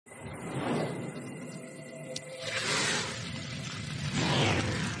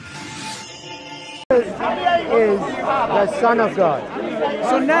the Son of God.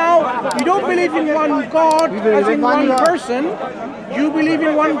 So now you don't believe in one God as in one person. You believe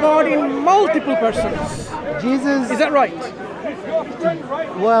in one God in multiple persons. Jesus. Is that right?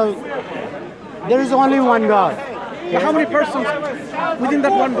 Well, there is only one God. How many persons within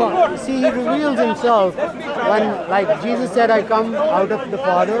that one God? See, he reveals himself when, like Jesus said, I come out of the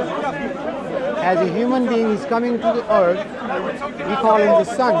Father. As a human being, he's coming to the earth. We call him the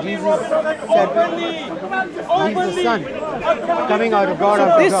Son. Jesus said he's the Son, coming out of God.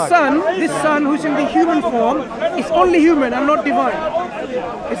 So this Son who's in the human form is only human and not divine.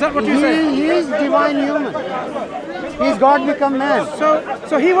 Is that what you say? He is divine human. He's God become man.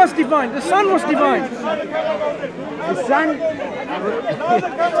 So he was divine. The Son was divine. The Son,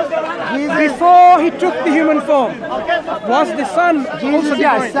 before he took the human form, was the Son also divine?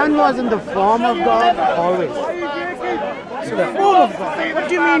 Yeah, Son was in the form of God always. So the form of God. What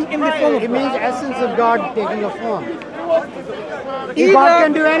do you mean in the form of God? It means essence of God taking a form. God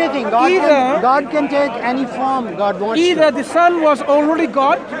can do anything. God can take any form God wants to. Either the Son was already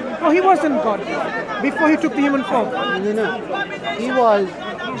God, or he wasn't God before he took the human form. No.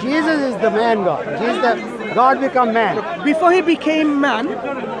 Jesus is the man God. God become man. Before he became man,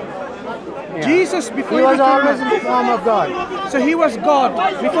 Jesus, before he was always in the form of God. So he was God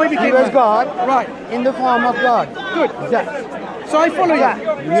before he became man. He was God, right, in the form of God. Good. Yeah. So I follow you.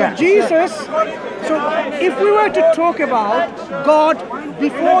 Yeah. So Jesus, so if we were to talk about God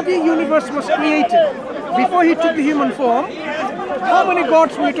before the universe was created, before he took the human form, how many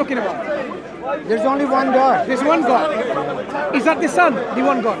gods were we talking about? There's only one God. There's one God. Is that the Son, the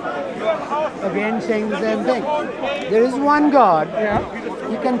one God? Again, saying the same thing. There is one God. Yeah.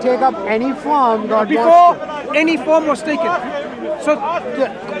 He can take up any form God before wants to. Any form was taken. So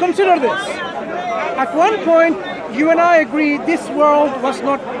consider this. At one point, you and I agree this world was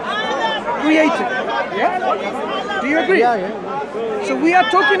not created. Yeah? Do you agree? Yeah. So we are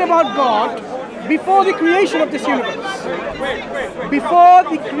talking about God before the creation of this universe. Before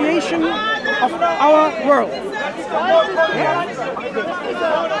the creation of our world. Yeah?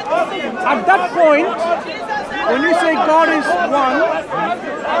 At that point, when you say God is one,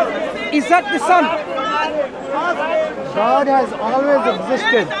 is that the Son? God has always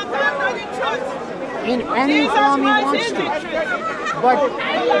existed in any form he wants to. But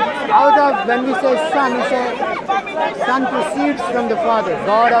out of, when we say Son, we say Son proceeds from the Father,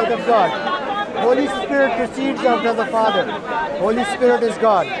 God out of God. Holy Spirit proceeds out of the Father. Holy Spirit is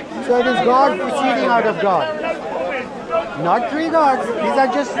God. So it is God proceeding out of God. Not three gods. These are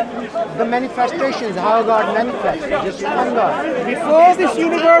just the manifestations, how God manifests. Just one God. Before this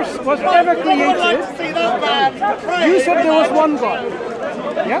universe was ever created, you said there was one God.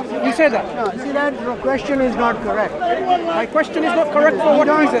 Yeah? You said that. No, see, that question is not correct. My question is not correct for what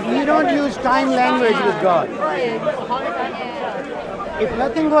reason? You don't use time language with God. If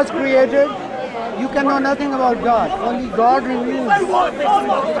nothing was created, you can know nothing about God. Only God reveals.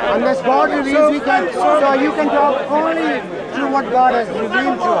 Unless God reveals, we can. So you can talk only through what God has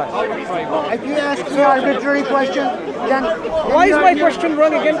revealed to us. If you ask me an arbitrary question, then why is my question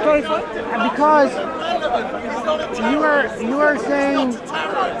wrong again? Because you are saying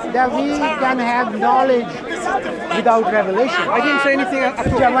that we can have knowledge without revelation. I didn't say anything at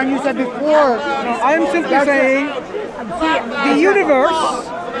all. When you said before, no, I am simply saying the universe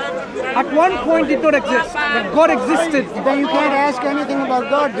at one point did not exist, but God existed. Then you can't ask anything about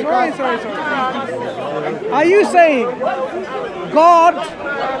God because... Sorry. Are you saying God,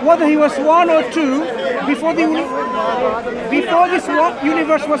 whether he was one or two, before this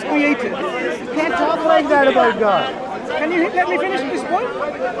universe was created? You can't talk like that about God. Can you let me finish this point?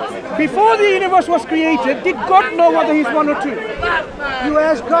 Before the universe was created, did God know whether he's one or two? You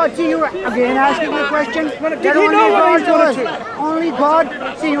ask God. See, you were again asking a question. Did he know whether he's one or two? Only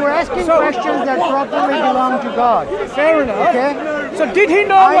God. See, you were asking questions that properly belong to God. Fair enough. Okay? So did he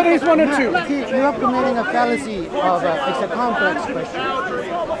know whether he's one or two? See, you're committing a fallacy of it's a complex question.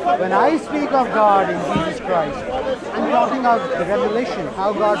 When I speak of God in Jesus Christ, I'm talking of the revelation,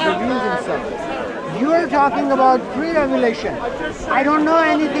 how God reveals himself. You are talking about pre-revelation. I don't know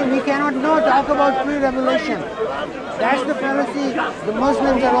anything. We cannot talk about pre-revelation. That's the fallacy the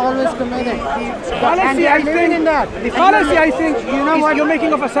Muslims are always committing. The fallacy, I think, you know what? You're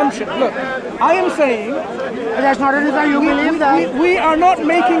making of assumption. Look, I am saying that's not an assumption. You believe that? We are not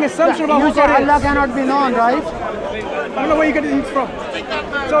making assumption about who God is. Allah cannot be known, right? I don't know where you're getting this from.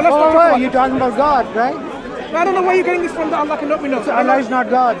 So let's talk about you're talking about God, right? I don't know where you're getting this from, that Allah cannot be known. So Allah is not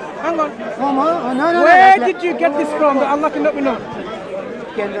God. Hang on. No, where did you get this from, that Allah cannot be known?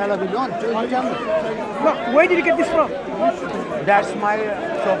 can Allah be known? You tell me. No, where did you get this from? That's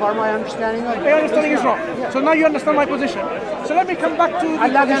so far my understanding of it. Your understanding is wrong. So now you understand my position. So let me come back to the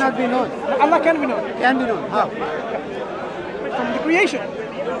Allah cannot be known. Allah can be known. Can be known. How? From the creation.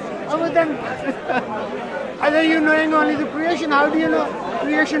 Oh, but then, other you knowing only the creation, how do you know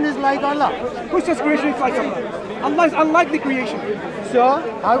creation is like Allah? Who says creation is like Allah? Allah is unlike the creation. So,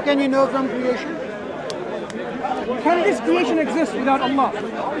 how can you know from creation? Can this creation exist without Allah?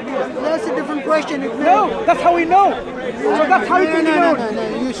 That's a different question. No, that's how we know. So that's how it can be known.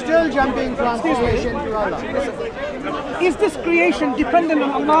 No. You're still jumping from creation to Allah. Is this creation dependent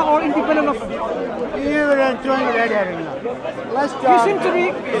on Allah or independent of Allah? You're throwing a red herring now. Let's talk. You seem to be...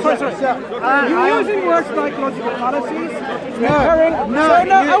 Sorry. You're using words like logical fallacies, herring. No,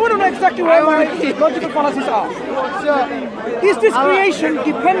 I want to know exactly where my logical fallacies are. So, is this creation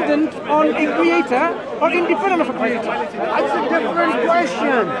dependent on a creator or independent of a creator? that's a different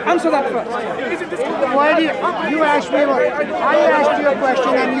question. Answer that first. Why do you asked me what? I asked you a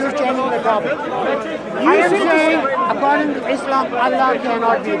question and you're changing the topic. I am saying, according to Islam, Allah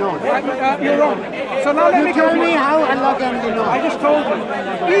cannot be known. You're wrong. So now let me Tell me how Allah can be known. I just told you.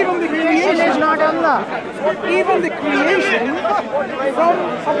 Even the Creation is not Allah. even the creation, from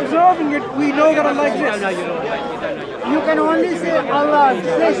observing it, we know that Allah exists. You can only say Allah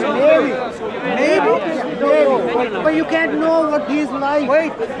exists, maybe. Maybe. But you can't know what He is like.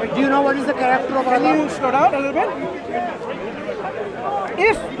 Wait. Do you know what is the character of Can Allah? you slow down a little bit?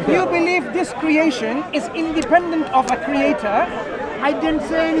 If you believe this creation is independent of a creator, I didn't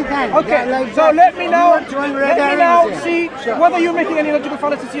say anything. okay, Like so that. let me now You are throwing red herrings see here. whether you're making any logical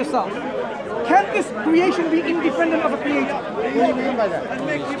fallacies yourself. Can this creation be independent of a creator? What do you mean by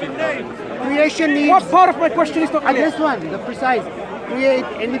that? Creation needs... What part of my question is not clear? This one, the precise. Create,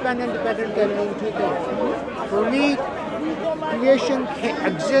 independent, dependent can mean two things. For me, creation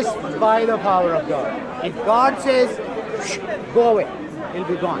exists by the power of God. If God says, go away, it'll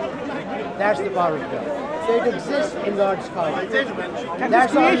be gone. That's the power of God. So it exists in God's power. Can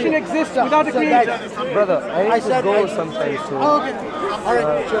this creation exist without a creator? Brother, I need to go sometime soon. Okay. All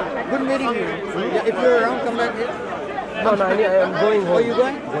right, sure. Good meeting you. If you're around, come back here. No, I am going home. Are you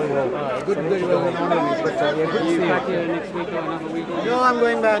going? Going home. Good. Well, then honor me. But yeah, good to see you. Back here next week or another week. No, I'm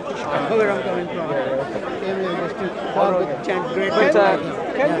going back to Chicago, where I'm coming from. Came here just to talk with chant great.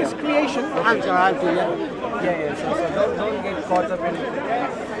 Can this creation... I'm sorry, I have to, Yeah. So don't get caught up in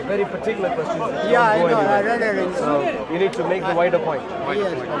very particular questions. Yeah, I know. I read it. So you need to make the wider point.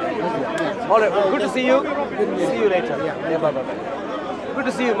 Yes. All right. Good to see you. See you later. Yeah. Bye. Good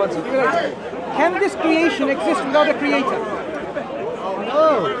to see you, Mansur. Can this creation exist without a creator?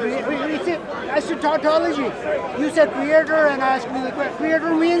 No, that's a tautology. You said creator and asked me the question.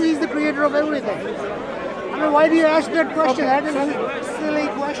 Creator means he's the creator of everything. I mean, why do you ask that question? That is a silly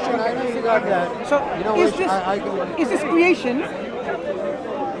question. I don't regard that. So is can... this creation,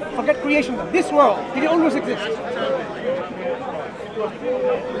 forget creation, this world, did it always exist?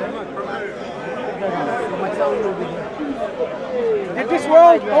 Did this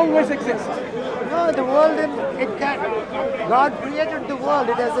world always exist? No, the world, it can't. God created the world.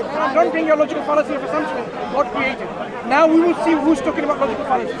 It has a time. Don't bring your logical fallacy of assumption. God created. Now we will see who's talking about logical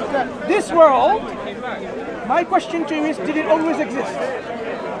fallacies. This world, my question to you is, did it always exist?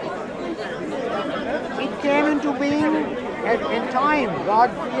 It came into being in time. God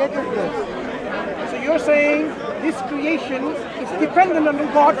created this. So you're saying this creation is dependent on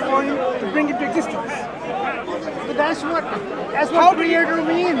God for you to bring it to existence. But that's what creator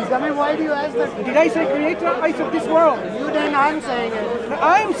means. I mean, why do you ask that? Did I say creator? I said this world. You then, I'm saying it.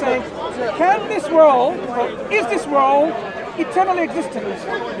 I'm saying, can this world, or is this world eternally existent?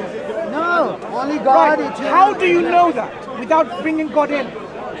 No, only God. Right. How do you know that without bringing God in?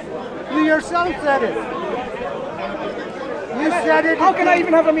 You yourself said it. You said it. How can I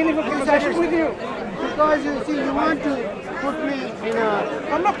even have a meaningful conversation with you? Because you see, you want to put me in a...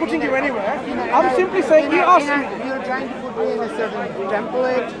 I'm not putting you anywhere. I'm simply saying, you asked me. You're trying to put me in a certain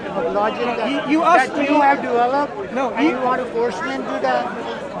template of logic You asked me. You have developed. No, and you want to force me into that.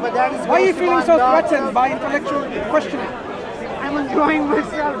 But that is... Why are you feeling so threatened by intellectual questioning? I'm enjoying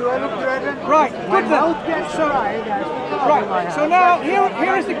myself. Do I look threatened? Right, My good mouth then. gets dry. Right, so now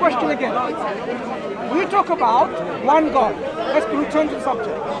here is the question again. We talk about one God. Let's return to the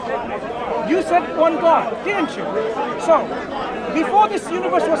subject. You said one God, didn't you? So, before this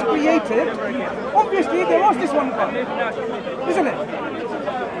universe was created, obviously there was this one God, isn't it?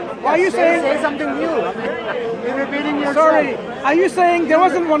 Why are you saying... Say something new. You're repeating yourself. Sorry, are you saying there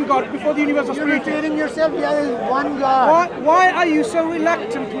wasn't one God before the universe was You're created? repeating yourself. There is one God. Why are you so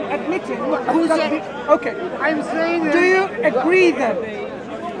reluctant to admitting Who that said... Okay. I'm saying... Do you agree then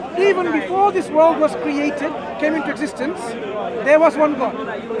even before this world was created, came into existence, there was one God.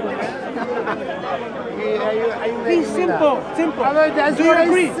 Be simple, simple. That's Do you what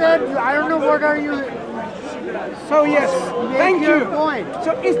agree? I said. I don't know what are you. So yes, thank your you. point.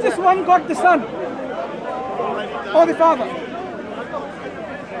 So is this one God the Son? Or the Father?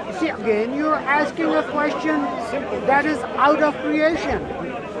 See, again, you're asking a question that is out of creation.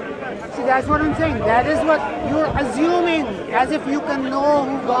 See, that's what I'm saying. That is what you're assuming, as if you can know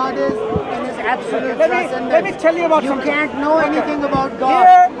who God is in His absolute transcendence. Let me tell you about something. You can't know anything about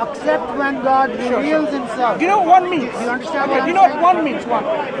God except when God reveals Himself. Do you know what one means? Do you understand Okay, what do you I'm know saying? what one means?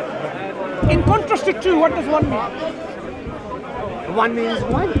 One. In contrast to two, what does one mean? One means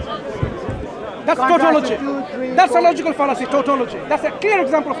one. That's Contrast tautology. to 2, 3, That's a 4. logical fallacy, tautology. That's a clear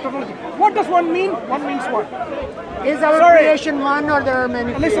example of tautology. What does one mean? One means one. Is our Sorry. creation one, or there are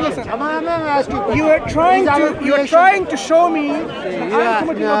many Listen, creations? listen. I'm asking you. You are trying to show me that I am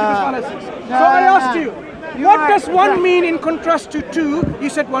committing logical fallacies. So I asked you, what does one mean in contrast to two? You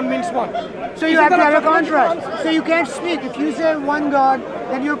said one means one. So you have to have a contrast. So you can't speak. If you say one God,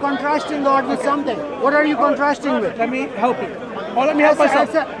 then you're contrasting God with something. What are you contrasting with? Let me help you. Or let me help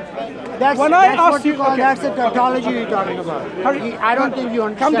myself. That's When I asked what you you- call, okay. that's the tautology you're talking about. I don't think you Come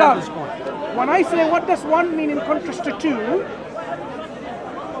understand down. this point. When I say what does one mean in contrast to two,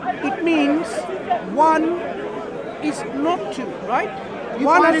 it means one is not two, right? You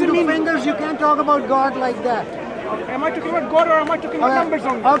One point has a into meaning. fingers, you can't talk about God like that. Am I talking about God or am I talking about numbers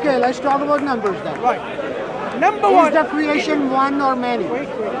only? Okay, let's talk about numbers then. Right. Number Is one. the creation one or many? Wait.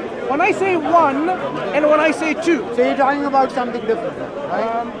 When I say one and when I say two, So you're talking about something different,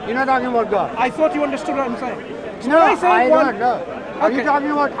 right? You're not talking about God. I thought you understood what I'm saying. So No, when I say I one, don't know. Are you Okay.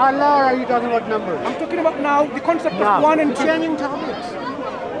 talking about Allah or are you talking about numbers? I'm talking about now the concept Now, of one and you're two. changing topics.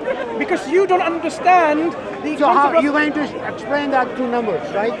 Because you don't understand the So how concept of... you're going to explain that through numbers,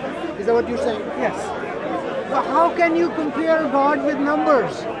 right? Is that what you're saying? Yes. Well, how can you compare God with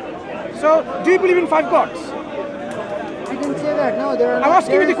numbers? So, do you believe in 5 gods? I didn't say that. No, there are. I'm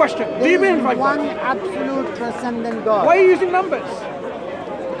asking you the question. Do you believe in there is 5 one gods? absolute transcendent God? Why are you using numbers?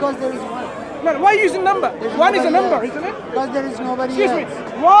 Because there is one. No, why are you using number? There's One is a nobody number, else. isn't it? Because there is nobody Excuse me.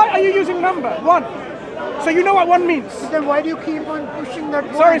 else. Why are you using number? One. So you know what one means. Then why do you keep on pushing that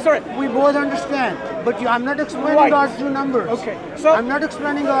point? Sorry. We both understand. But I'm not explaining Right. God through numbers. Okay, so- I'm not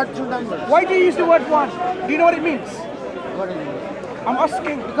explaining God through numbers. Why do you use the word one? Do you know what it means? What do you mean? I'm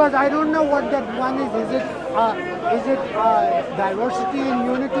asking. Because I don't know what that one is. Is it diversity in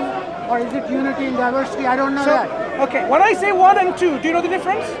unity, or is it unity in diversity? I don't know So, that. okay, when I say 1 and 2, do you know the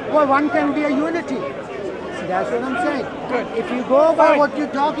difference? Well, one can be a unity. See, that's what I'm saying. Good. If you go by Fine. what you're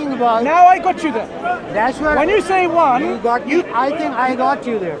talking about, Now I got you there. that's where When you say one, you got me. I think I got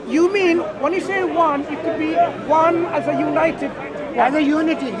you there. You mean when you say one, it could be one as a united. As a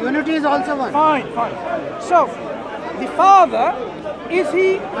unity. Unity is also one. Fine. So, the Father, is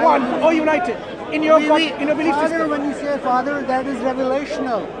he one or united in your in your belief Father, system? when you say Father, that is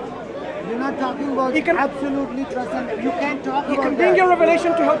revelational. You're not talking about You can- absolutely transcendent. You can't talk You about can bring that. your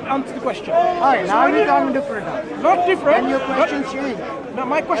revelation to help answer the question. All right, So now when you're you- talking different now. Not different. And your but- questions change. No,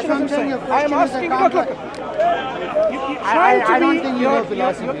 my question That's what I'm isn't saying, saying. your I am question is a asking. Look. complex- You're trying to I don't be. think you know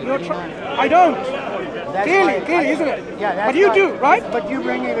philosophy. I don't. That's Clearly, why- isn't it? Yeah, that's But you why- do, right? But you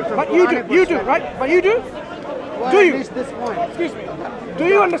bring it from But you do, perspective. right? But you do. Well, do at you? least this point. Excuse me. Do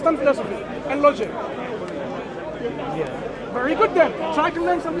you understand philosophy and logic? Yeah. Very good then. Try to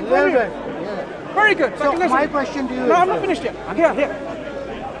learn something Little from me. bit. Yeah. Very good. Try So to learn my something. question to you No, is I'm not this. finished yet. Here.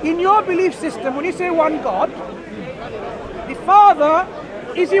 In your belief system, when you say one God, the Father,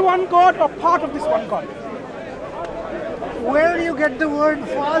 is he one God or part of this one God? Where do you get the word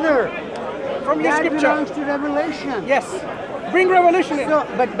Father? From your That scripture. belongs to Revelation. Yes. Bring revelation in. So,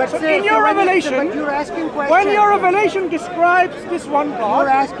 but So say, in your when you- revelation, but you're asking questions. when your revelation describes this one You're God,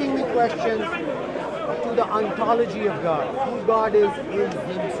 asking me questions to the ontology of God. Who God is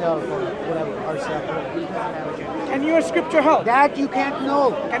himself or whatever, herself. He doesn't have a gender. can your scripture help? That you can't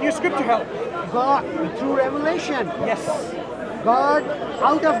know. Can your scripture help? God, through revelation. Yes. God,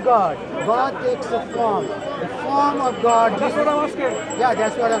 out of God, God takes a form. The form of God. That's what I'm asking. Yeah,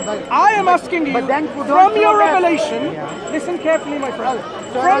 that's what I'm saying. I am asking you, but then don't from your throw back- revelation, Yeah. listen carefully, my friend.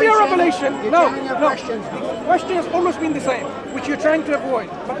 So From are your you saying- revelation, you're no, changing your no. questions. The question has always been the same, which you're trying to avoid,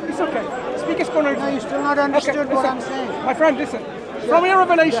 but it's okay. Speaker's corner. No, you still not understood what I'm saying. My friend, listen. From your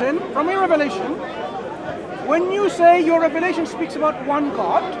revelation, when you say your revelation speaks about one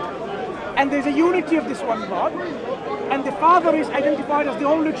God, and there's a unity of this one God, and the Father is identified as the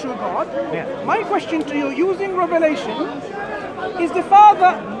only true God, my question to you, using revelation, is the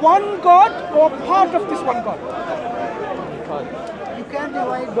Father one God or part of this one God? You can't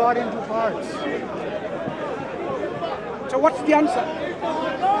divide God into parts. So what's the answer?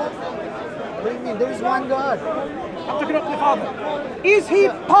 What do you mean? There is one God. I'm talking about the Father. Is he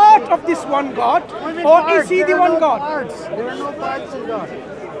part of this one God, or is he the one God? Parts. There are no parts in God.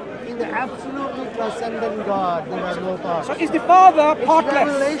 In the absolutely transcendent God, there are no parts. So is the Father partless?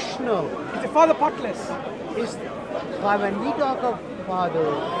 It's revelational. Is the Father partless? When we talk of Father,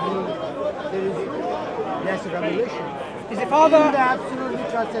 there's revelation. Is the Father in the absolutely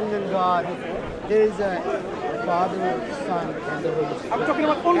transcendent God? There is a Father, Son, and the Holy Spirit. I'm talking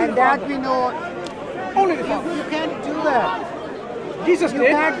about only and the that Father. we know. Only the Father. You can't do that. Jesus did.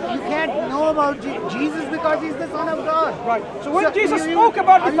 You can't know about Jesus because he's the Son of God. Right. So when Jesus spoke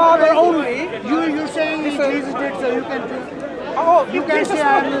about the Father only, you're saying Jesus did, so you can do. Oh, You can say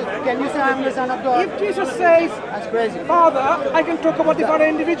can you say I'm the Son of God? If Jesus says, that's crazy. Father, I can talk about the Father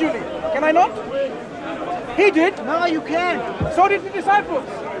individually. Can I not? He did. No, you can't. So did the disciples.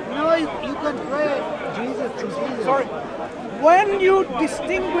 No, you can pray Jesus to Jesus. Sorry. When you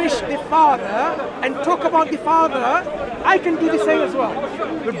distinguish the Father and talk about the Father, I can do the same as well.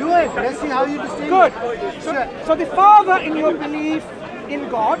 You do it. Let's see how you distinguish. Good. So the Father in your belief in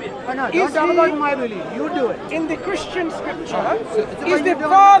God, don't talk about my belief. You do it. In the Christian scripture, is the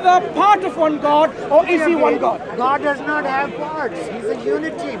Father part of one God, or is he one God? God does not have parts. He's a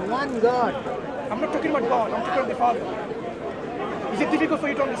unity, one God. I'm not talking about God, I'm talking about the Father. Is it difficult for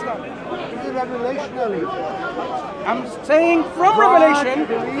you to understand? This is revelationally. I'm saying from God Revelation,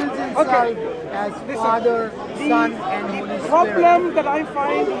 reveals himself as Father, Son, and Holy Spirit. The problem that I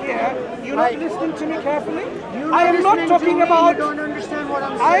find here, you're not listening to me carefully. I am not talking about. You don't understand what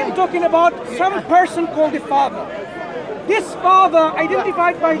I'm saying. I am talking about some person called the Father. This Father,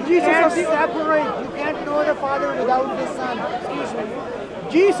 identified by Jesus as the. Separate. You can't know the Father without the Son. Excuse me.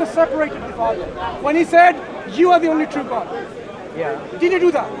 Jesus separated the Father when he said, "You are the only true God." Yeah. Did he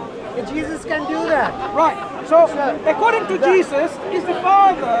do that? Jesus can do that. Right. So, according to Jesus, is the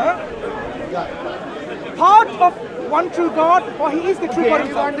Father part of one true God, or he is the true God You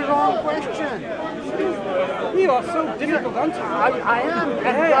himself? got the wrong question. You are so difficult, aren't you? I am,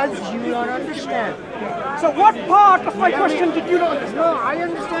 because you don't understand. So what part of my question did you not understand? No, I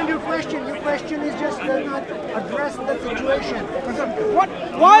understand your question. Your question is just does not address the situation.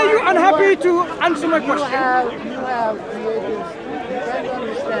 Why are you unhappy to answer my question? You have created, you can't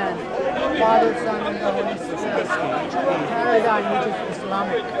understand Father, Son, and the Holy Spirit. True paradigm, which is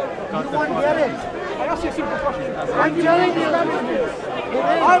Islamic. You won't get it. I asked you a simple question. I'm telling you that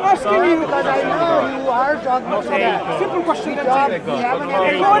I'm asking you. Because I know you are talking to that. Simple question.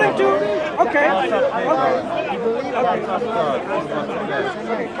 According to. Okay.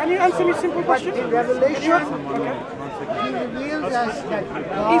 Can you answer me a simple question? In Revelation, he reveals us that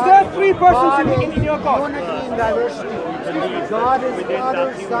God, is there three persons in your God? Unity in diversity. God is Father,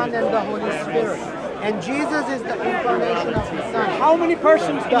 Son, and the Holy Spirit. And Jesus is the incarnation of the Son. How many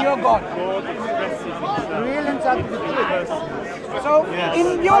persons in your God? Real and truth. So,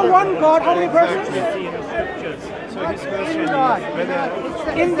 in your one God, how many persons? In God.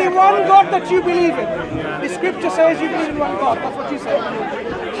 In the one God that you believe in. The scripture says you believe in one God. That's what you say.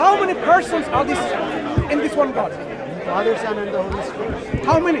 How many persons are in this one God? Father, Son, and the Holy Spirit.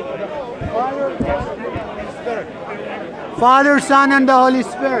 How many? Father, Son, and the Holy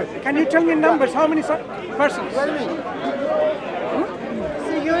Spirit. Can you tell me numbers? How many persons? Tell me.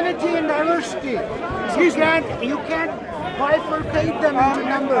 See, unity and diversity. You can't bifurcate them into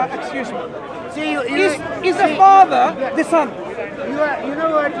numbers. Excuse me. See, is the Father the Son? You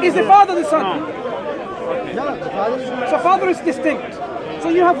know what? Is the Father the Son? No, the Father is not. So Father is distinct. So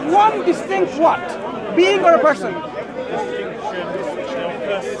you have one distinct what? Being or a person?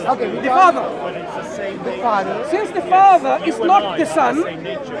 Okay, the Father. The Father. Since the Father is not the Son,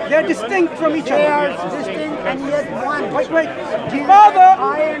 they are distinct from each other. They are distinct and yet one. Wait. The Father.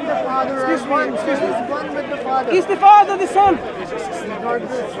 I and the Father Excuse are me, one. excuse me. He is one with the Father. Is the Father the Son? Not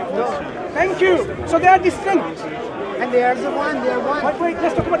this. No. Thank you. So they are distinct. And they are the one. They are one. Wait.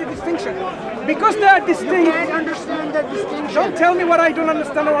 Let's talk about the distinction. Because they are distinct. You can't understand that distinction. Don't tell me what I don't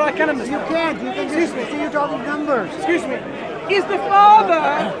understand or what I can understand. You can't. You can just see you're talking numbers. Excuse me. Is the Father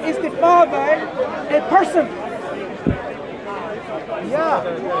a person? Yeah.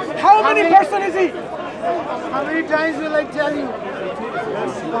 How many person is he? How many times will I tell you?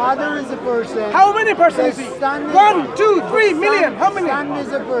 Father is a person. How many person is he? Son is 1, 2, 3 million. How many? Son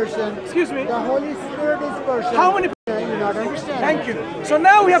is a person. Excuse me. The Holy Spirit is person. How many? You not understand. Thank you. So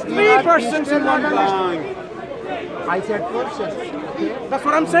now we have three persons in one God. I said persons. Okay? That's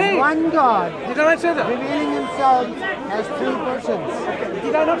what I'm saying. One God. Did I say that? Revealing himself themselves as three persons.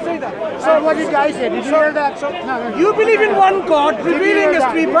 Did I not say that? So what did I say? Did you hear that? No. You believe in one God revealing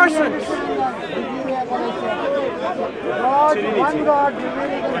as three persons. God, one God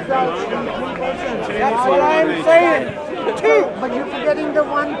revealing himself in three persons. That's what I'm saying. Two. But you're forgetting the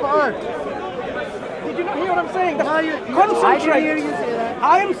one part. Did you not hear what I'm saying? No, I Concentrate. didn't hear you say that.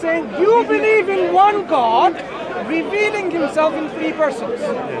 I am saying you believe in one God revealing himself in three persons.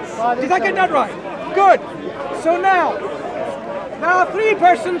 Did I get that right? Good. So now, there are three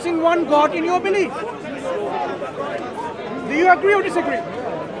persons in one God in your belief. Do you agree or disagree?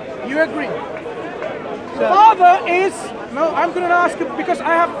 You agree. The Father is, no, I'm going to ask, because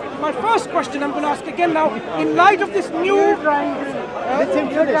I have my first question I'm going to ask again now, in light of this new... You're trying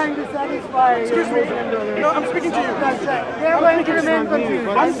to satisfy... Excuse me. No, I'm speaking to you. They're going to remain confused.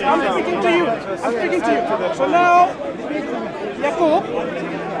 I'm speaking to you. I'm speaking to you. So now, Yaqub,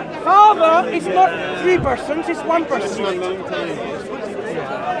 Father is not three persons, it's one person.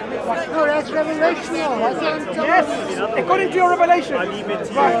 No, that's revelational. That's Yes, according to your revelation.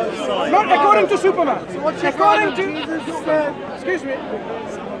 Right. Not according to Superman. According to... Jesus said, Excuse me.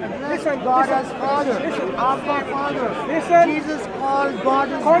 Listen, God listen. as Father, Abba Father. Listen. Jesus called God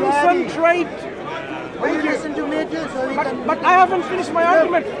as Concentrate. Daddy. Will you listen to me too? So we can... But I haven't finished my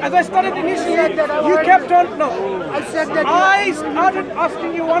argument. As I started initially, said that I you wanted- kept on... No. I said that... I started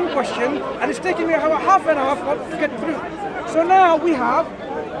asking you one question, and it's taking me about half an hour to get through. So now we have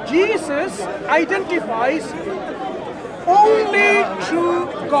Jesus identifies only true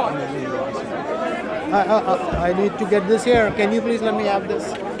God. I need to get this here. Can you please let me have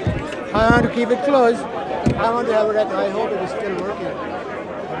this? I want to keep it close. I want to have it at... I hope it is still working.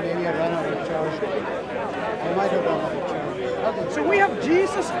 Or maybe I ran out of charge. I might have run out of charge. Okay. So we have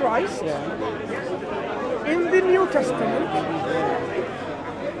Jesus Christ in the New Testament.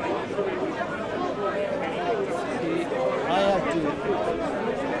 I have to...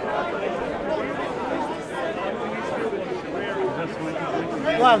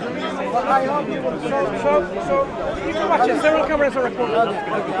 Well, I hope you will... So you can watch it. Several cameras are recording.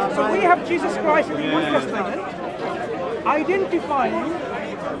 So we have Jesus Christ in the New Testament identifying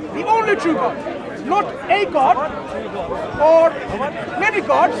the only true God, not a God or many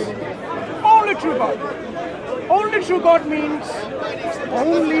gods. Only true God. Only true God means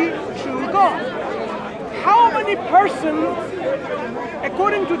only true God. How many persons,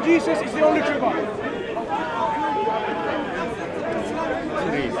 according to Jesus, is the only true God?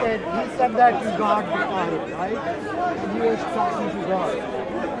 He said that to God the Father, right? And he was talking to God.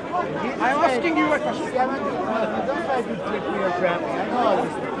 I'm asking you a question. Don't try to trick me or trap me. I know all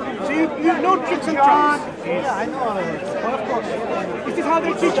this. So you know tricks and traps. Yeah, I know all of this. Well, of course. This is how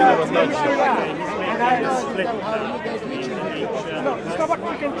they teach you. It's not mystery language. And I know how they teach you. No, it's not about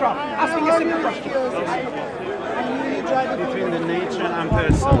trick and trap. Asking a simple question. And you try to Between the nature and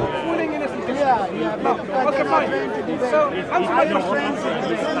person. Fooling innocent. Yeah. No. Okay, fine. So answer my question.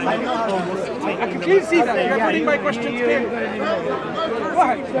 I can clearly see that. You're putting my questions clearly. Go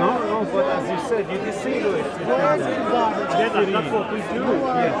ahead. No, but as you said, you disable it. That's what we do.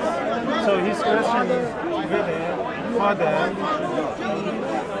 Yes. So his question is,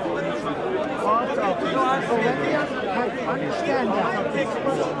 Understand that.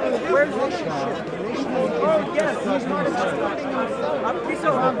 Relationship. Oh, yes. He's not excluding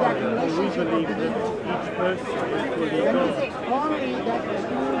himself from that relationship of divinity. When you say only, that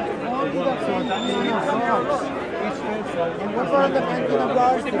excludes only the pantheon of gods. And what were the pantheon of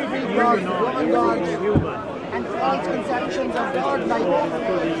gods? The Greek gods, the Roman gods, and false conceptions of God, like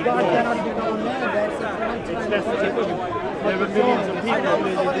God cannot become a man. That's a false conception. There were millions of people. I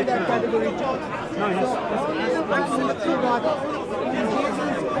don't fall in that category too. So only the person of true God is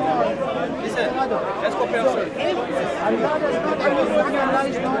Jesus called his Father. So if Allah does not understand Allah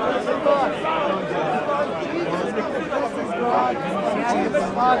is not his God, because Jesus is God and his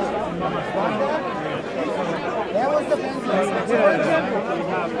Father. There was the pensament. For example,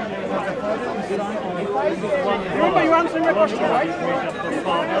 if I say, Remember, you answered my question, right?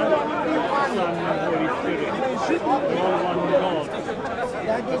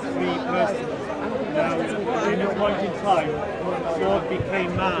 that doesn't mean In a point in time, God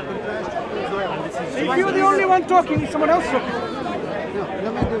became man. And this is If you're the only one talking, is someone else talking? No,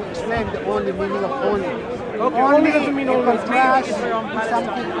 let me explain the only meaning of only. Okay, only doesn't mean only. Contrast to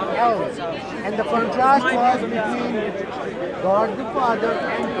something else. And the contrast was between God the Father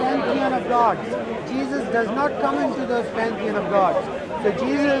and pantheon of gods. Jesus does not come into the pantheon of gods. So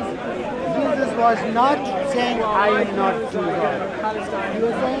Jesus was not saying, I am not true God. He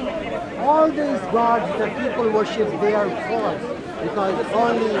was saying, all these gods that people worship, they are false. Because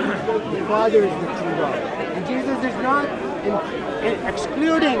only the Father is the true God. And Jesus is not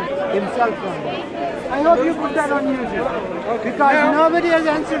excluding himself from that. I hope you put that on YouTube. Okay. Because Now- nobody has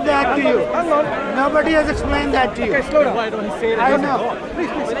answered that to you. Hang on. Nobody has explained that to you. Okay, slow down. I know. Please.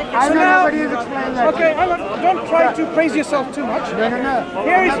 I So know now- nobody has explained that to Okay, you. hang on. Don't try to praise yourself too much. No.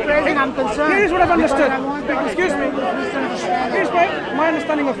 Here is- I'm not praising, I'm concerned. Here is what I've Because understood. I want people to Excuse me. misunderstand. Here's my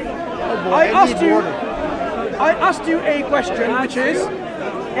understanding of it. boy, I I asked need you. water. I asked you a question, which is,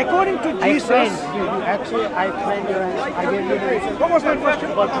 according to I Jesus. explained. Actually, I explained your answer. I gave you the answer. What was my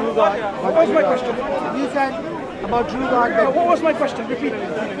question? About true God. What was my question? You said about true God that What was my question? Repeat.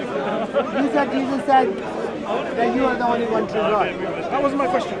 you said Jesus said that you are the only one true God. That was my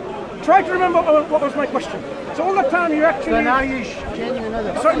question. Try to remember what was my question. So all the time you actually. So now you're changing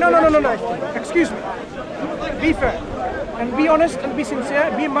another. Sorry, no. Excuse me. Be fair and be honest and be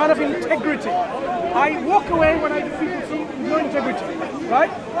sincere. Be a man of integrity. I walk away when I people see no integrity,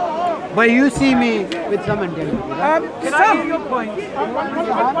 right? But you see me with some integrity. Right? Can I hear your point?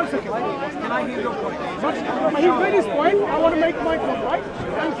 One second. Can I hear your point? He made his point. I want to make my point, right?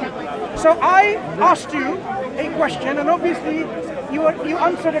 Thank you. So I asked you a question, and obviously you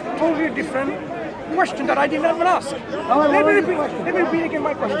answered a totally different question that I didn't even ask. Let me repeat again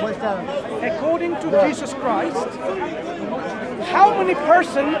my question. According to Jesus Christ, how many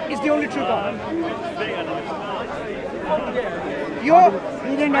person is the only true God?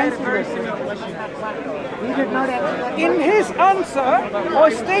 He didn't answer this. He did not answer that. In his answer or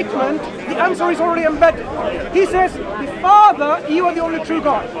statement, the answer is already embedded. He says, the Father, you are the only true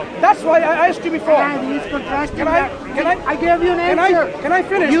God. That's why I asked you before. And he's contrasting I gave you an answer. Can I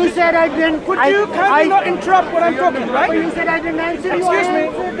finish? You said I didn't. Could you kindly not interrupt what I'm talking, But right? you said I didn't answer you. Excuse I me.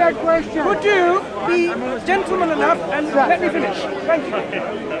 answered that question. Could you be gentleman enough and let me finish? Thank you.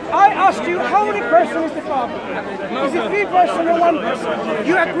 I asked you how many person is the Father? Is it 3 person or 1 person?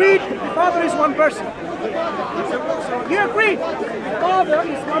 You agreed the Father is 1 person. You agreed the Father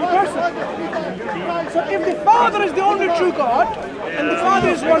is 1 person. So if the Father is the only true God and the Father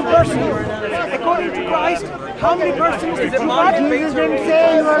is 1 person, according to Christ, how many persons is the true God? Jesus didn't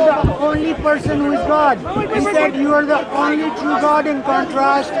say you are the only person who is God. He said you are the only true God in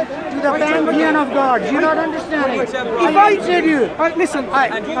contrast to the pantheon of gods. You're not understanding. If I answered you. Listen,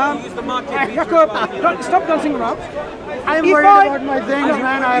 Jacob, stop dancing around. I'm If worried I- about my things,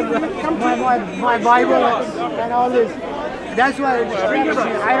 man. I have my Bible and all this. That's why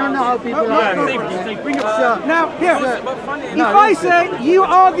I don't know how people are. So, Now, here, Sir, if I say you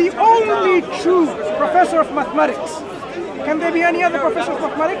are the only true professor of mathematics, can there be any other professor of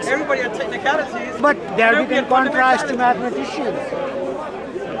mathematics? Everybody had technicalities. but there we can contrast to mathematicians.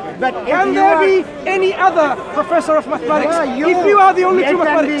 But if Can you there are, be any other professor of mathematics Yeah, if you are the only it true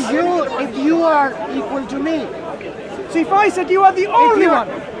can mathematics? be you if you are equal to me. So if I said you are the only you are-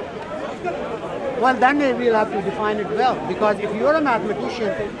 one, Well, then we'll have to define it well. Because if you're a mathematician,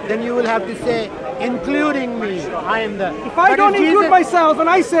 then you will have to say, including me, I am the. if I But don't include Jesus- myself and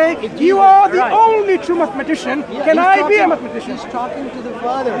I say If you Jesus- are the right. only true mathematician, Yeah, can he's I be a talking- mathematician? He's talking to the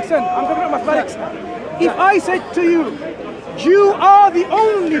Father. Listen, I'm talking about mathematics. If I said to you, you are the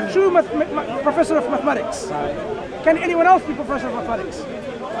only true professor of mathematics, can anyone else be professor of mathematics?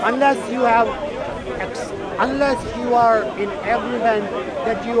 Unless you have, unless you are in agreement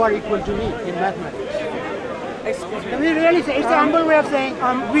that you are equal to me in mathematics. Can we really say, it's a humble way of saying,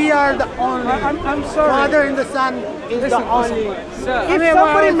 we are the only. I'm sorry. Father and the Son is Listen, the only. Sir, If mean,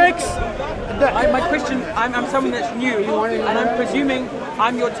 somebody well, makes my question, I'm someone that's new, and I'm presuming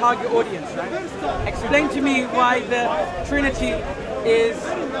I'm your target audience, right? Explain to me why the Trinity is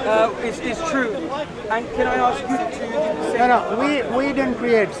true. And can I ask you to say... No, we didn't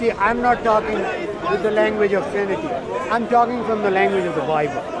create. See, I'm not talking with the language of Trinity. I'm talking from the language of the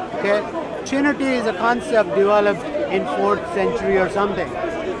Bible. Okay? Trinity is a concept developed in 4th century or something.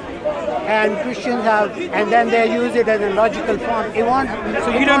 And Christians have, and then they use it as a logical form. So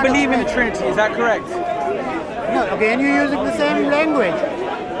you don't believe in the Trinity, is that correct? No, again you're using the same language.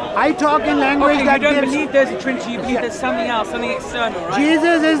 I talk in language Okay, that you don't gives... believe there's a Trinity, you believe Yeah. there's something else, something external, right?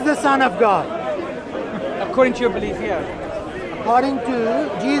 Jesus is the Son of God. According to your belief, yeah. According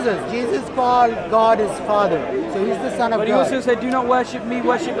to Jesus called God his Father. So he's the Son of But he God. also said, do not worship me,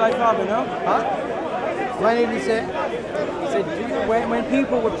 worship thy Father, no? Huh? What did he say? He said, when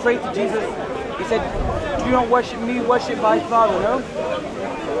people would pray to Jesus, he said, do not worship me, worship thy Father, no?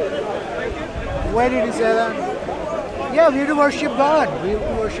 Where did he say that? Yeah, we have to worship God. We have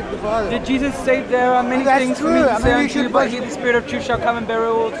to worship the Father. Did Jesus say there are many That's things for true. me I to mean, say we unto you, should but worship- he, the Spirit of truth, shall come and bear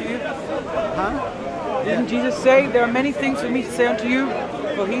all to you? Huh? Didn't Jesus say there are many things for me to say unto you,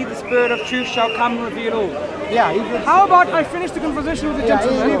 for he, the Spirit of truth, shall come and reveal all. Yeah, he did. How about I finish the conversation with the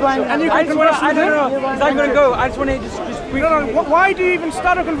gentleman, and you I can just want converse to, I with don't him? know, because I'm going to go. I just want to just briefly. No, why do you even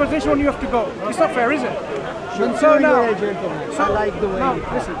start a conversation when you have to go? It's not fair, is it? So now, I like the way. Now, you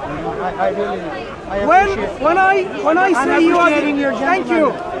listen. I really, I appreciate. When I say you are appreciating your thank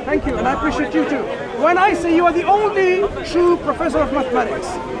you, and I appreciate you too. When I say you are the only true professor of mathematics,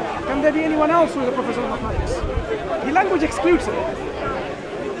 can there be anyone else who is a professor of mathematics? The language excludes it.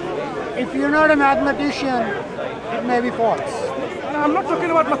 If you're not a mathematician, it may be false. And I'm not talking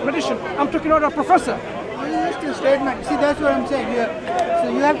about mathematician. I'm talking about a professor. It's just a statement. See, that's what I'm saying. So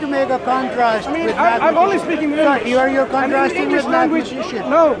you have to make a contrast. I mean, with I'm only speaking in English. You're contrasting English with language. mathematician.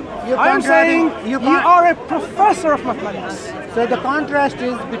 No, You're I'm saying you can't- are a professor of mathematics. So the contrast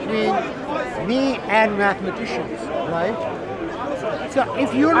is between me and mathematicians, right? So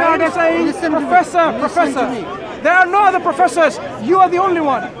if you're I not am saying listen to me, professor, listen professor. to me. There are no other professors. You are the only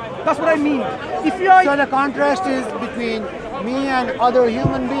one. That's what I mean. If you are So the contrast is between me and other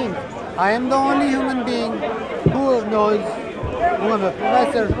human beings. I am the only human being who knows who I'm a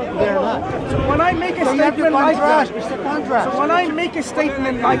professor, they're not. So when I make a So you have to statement like contrast. that, It's a contrast. so when I make a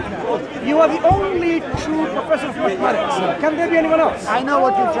statement like that, you are the only true professor of mathematics. Can there be anyone else? I know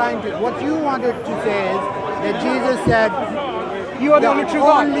what you're trying to. What you wanted to say is that Jesus said, You are the only true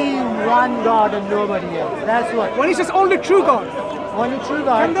God. only one God and nobody else. That's what. When he says only true God, Only true can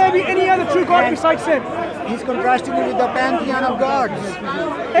God. there be any other true God besides him? He's contrasting it with the pantheon of gods.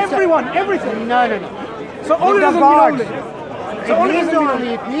 Everyone, everything. No. So only With the doesn't mean gods. only. It only means doesn't mean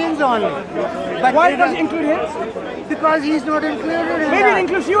only. It means only. But Why it does it include him? Because he's not included in Maybe that. it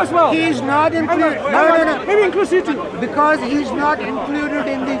includes you as well. He's not included. No. Maybe it includes you too. Because he's not included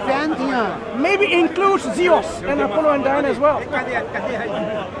in the pantheon. Maybe it includes Zeus and Apollo and Diana as well. Yeah?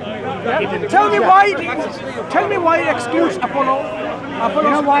 Tell me why it excludes Apollo. You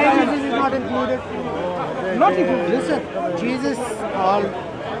know why Jesus is not included? Not included. Listen, Jesus called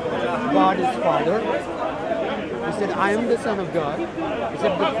God his Father. He said, I am the Son of God. He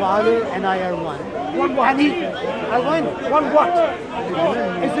said, the Father and I are one. One what? And he are one. One what?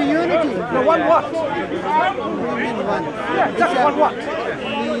 It's a unity. No, one what? What do you mean one? Yeah, just one what?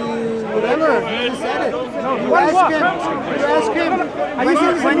 Whatever, he said it. You one ask what? him. You ask him. Are you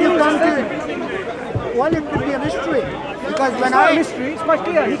saying When you something come else? to, well, it could be a mystery. Because It's when not a I... mystery, it's quite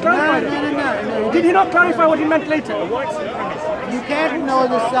clear. He No. clarified it. Did he not clarify what he meant later? You can't know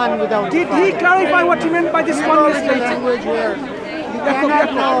the Son without Did the he Father. clarify what he meant by this You one know minute the later? language where you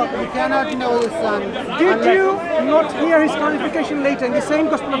cannot know the Son. Did unless- you not hear his clarification later in the same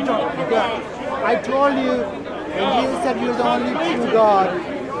Gospel of John? I told you, when Jesus said you're the only true God,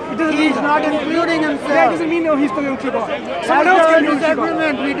 It doesn't mean he's not including Yeah, it himself. doesn't mean no, he's the only true God. That's Someone else our can be the true God.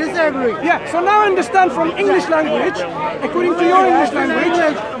 disagreement. We disagree. Yeah, so now I understand from English language, according to your English language,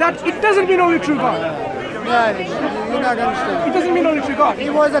 that it doesn't mean only true God. Yeah, you're not understanding. It doesn't mean only true God.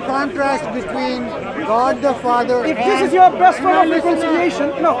 It was a contrast between God the Father If and... this is your best form of listen, reconciliation,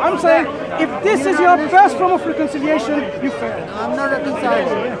 no, I'm saying if this is your best form of reconciliation, you fail. I'm not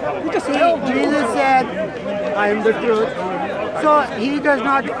reconciling. You just See, fail. Jesus said, I am the truth. So he's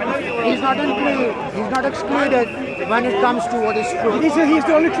not excluded when it comes to what is Did truth. he say he's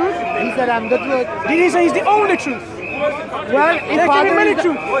the only truth? He said, I'm the truth. Did he say he's the only truth? Well, There can be many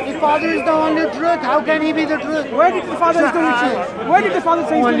truths. if Father is the only truth, how can he be the truth? Where did the Father say he's the only truth? Where did the Father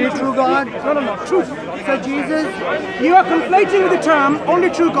say he's the Only only true truth? God. No, truth. So Jesus, You are conflating the term only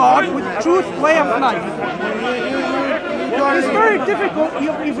true God with truth, way of life. It's very difficult.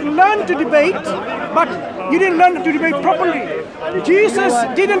 You've learned to debate, but you didn't learn to debate properly. Jesus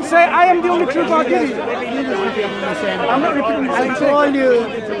didn't say, I am the only true God, did he? I'm not repeating the I same thing. told you,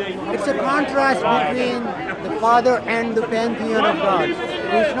 it's a contrast between the Father and the pantheon of God.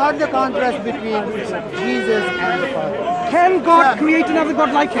 It's not the contrast between Jesus and the Father. Can God create another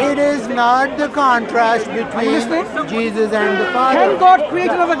God like him? It is not the contrast between listening? Jesus and the Can Father. God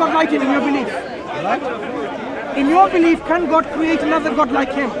create another God like him in your belief? In your belief, can God create another God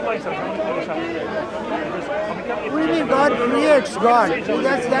like him? What do you mean God creates God?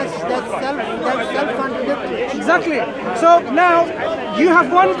 That's self-contradictory. Exactly. So now you have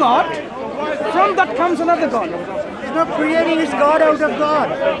one God, from that comes another God. He's not creating his God out of God.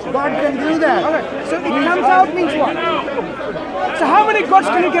 God can do that. Okay, so it comes out means what? So how many gods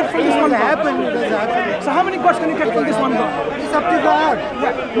can you get from this It one does God? happen, it does happen. So how many gods can you get from this one God? It's up to God.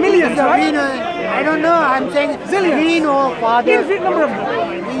 Yeah, millions, So right? we know, I don't know, I'm saying Zillions. we know, Father. Infinite number of them.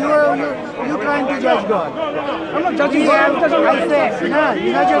 You're trying to judge God. I'm not judging We God, have, I'm judging I God. say, no,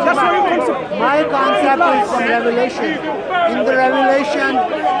 you're not judging That's God. not your concept. My concept is from Revelation. In the Revelation,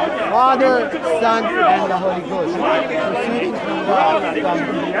 Father, Son, and the Holy Ghost proceeding from God,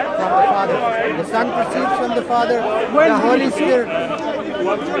 from the Father. The Son proceeds from the Father. The Holy Spirit.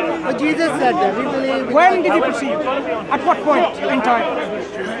 But Jesus said that. We believe. When did he proceed? At what point in time?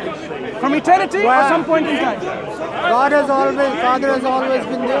 From eternity or some point in time? God has always, Father has always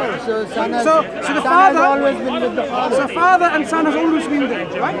been there. So Son has, So the Father has always been with the Father. So Father and Son has always been there,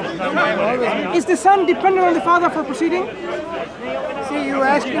 right? Is the Son dependent on the Father for proceeding? See, you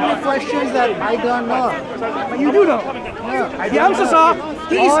asking me questions that I don't know. But you do know. No, I The don't answers know. are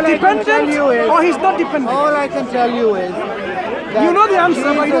he is All I can dependent tell you is- or he's not dependent. All I can tell you is that You know the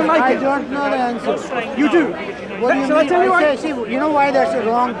answer, but you don't like I it. don't know the answer. You do. What do you Shall I mean? tell you why? See, you know why that's a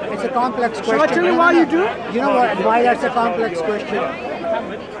wrong, it's a complex question. Shall I tell you why you do? You know why that's a complex question?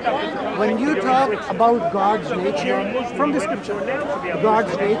 When you talk about God's nature, From the scripture.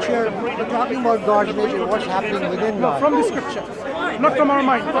 God's nature, we're talking about God's nature, what's happening within No, God. from the scripture. Not from our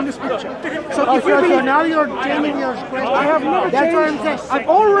mind, from the scripture. So Oh, if you so believe, now you're changing your question. I have never That's what I'm changed. saying. I've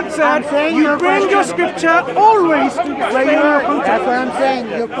already said I'm saying you your bring your question- scripture always to Well, explain your context. that's what I'm saying.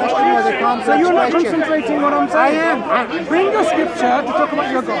 Your question was a complex So you're not question. concentrating what I'm saying. I am. Bring your scripture to talk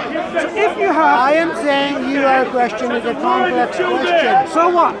about your God. So if you have, I am saying your question is a complex question. so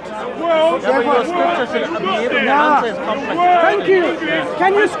what? Therefore, Scripture should be able to No. answer his complex. Thank you.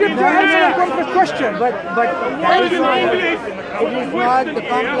 Can you scripture answer a complex question? but that is not, it is not the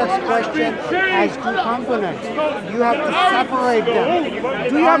complex question has two components. You have to separate them.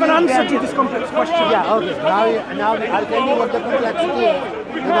 Do you have an answer to this complex question? Yeah, okay. Now I'll tell you what the complexity is.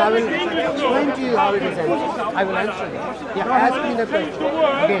 Then I will explain to you how it is answered. I will answer it. Yeah, ask me the question.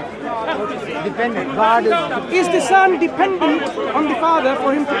 Again, dependent. God Is the Son dependent on the Father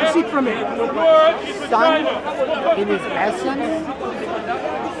for him to proceed from it? Son in his essence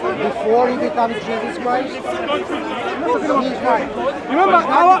before he becomes Jesus Christ. He's not. Remember, He's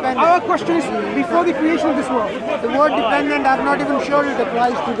not our question is before the creation of this world. The word dependent, I'm not even sure it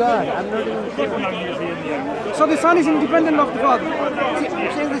applies to God. I'm not even sure. So the Son is independent of the Father. See,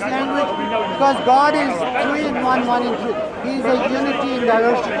 I'm saying this language because God is three in one, one in two. He is a unity in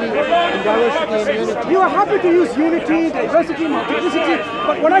diversity in unity. You are happy to use unity, diversity, multiplicity,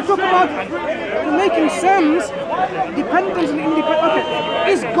 but when I talk about making sense, dependence and independence,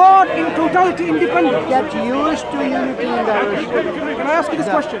 okay, is God in totality independent? Get used to unity and diversity. Can I ask you this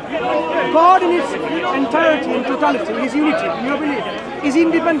question? God in his entirety, in totality, in his unity, in your belief, is he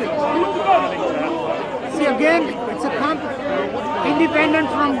independent? See, again, it's a independent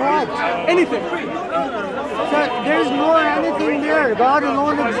from what? Anything. So there is no anything there. God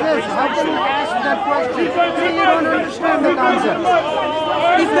alone exists. How can you ask that question? See, you don't understand the concept.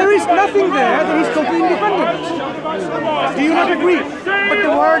 If there is nothing there, then he's totally independent. Do you not agree? But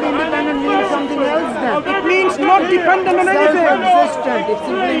the word independent means something else then. It means not dependent on anything. Self-existent. It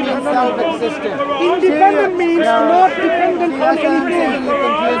simply means self-existent. Independent means not dependent on That's what I'm anything. saying. You're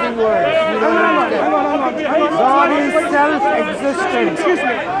confusing words. You don't understand. God is self-existent. Excuse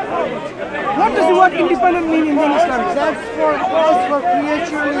me. What does the word independent mean in English language? That's for us, for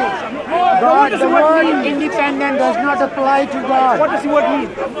creaturely. what God, does the the word word mean? independent does not apply to God. What does the word mean?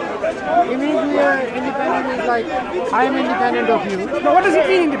 It means we are independent is like, I am independent of you. Now, what does it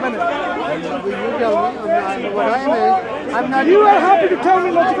mean independent? You tell me, what I am is, I'm not. You are happy to tell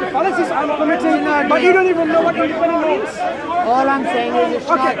me logical fallacies I'm committing, but you don't even know what independent means? All I'm saying is it's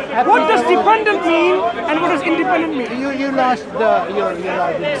Okay, not what does applicable. dependent mean and what does independent mean? You lost your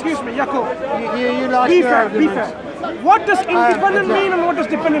argument. Excuse me, Yako. You lost Be your fair, be argument. fair. What does independent exactly. mean and what does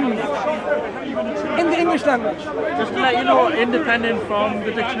dependent mean? In the English language. Just to let you know, independent from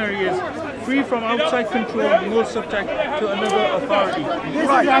the dictionary is free from outside control, no subject to another authority. This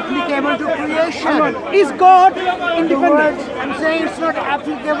is applicable to creation. Is God The word, independent? I'm saying it's not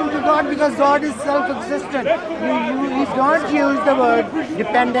applicable to God because God is self-existent. You don't use the word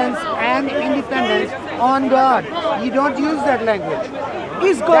dependence and independence on God. You don't use that language.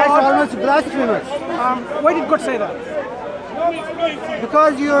 Is That's God? almost blasphemous. Why did God say that?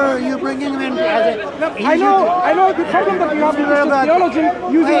 Because you're bringing him in as a. I know the problem that you have with Christian theology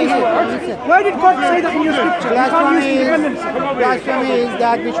using Hey, these hey, words. listen. Why did God say that in your scripture? You can't use independence. Blasphemy is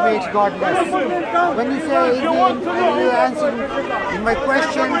that which makes God less. When you say, you answer in my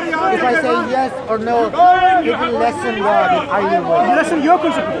question, if I say yes or no, it will lessen God in either way. You listen, your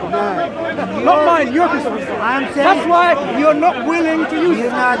concept. No. Not mine, your concept. I'm saying. That's why you're not willing to use it.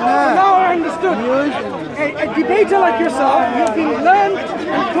 You're not, So no. now I understood. Use A debater like yourself, you've been learned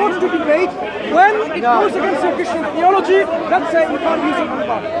and taught to debate. When it goes against your Christian theology, let's say you can't use it on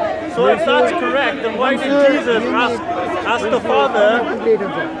God. So if that's correct, then why did Jesus ask the Father?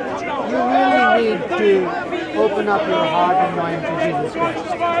 you really need to open up your heart and mind to Jesus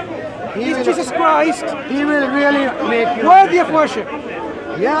Christ. Is Jesus Christ He will really make you worthy of worship?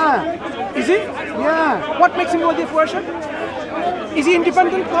 Yeah, Is he? yeah. What makes him worthy of worship? Is he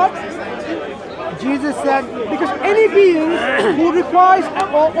independent God? Jesus said, Because any being who requires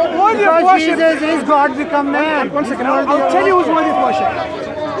or worthy of because worship. Jesus is God become man. One second, He's worthy I'll of tell you who's worship. worthy of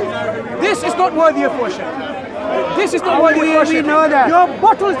worship. This is not worthy of worship. This is not worthy of we worship. know that. Your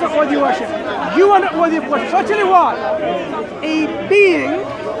bottle is not worthy of worship. You are not worthy of worship. So I'll tell you why. A being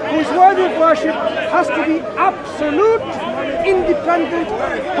who is worthy of worship has to be absolute, independent,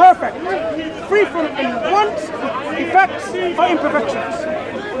 perfect, free from any wants, defects, or imperfections.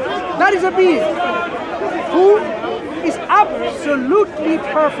 That is a being who is absolutely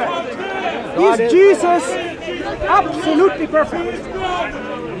perfect. Is Jesus absolutely perfect?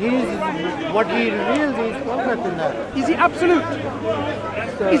 What he reveals is perfect in that. Is he absolute?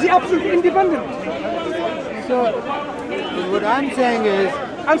 Is he absolutely independent? So, what I'm saying is,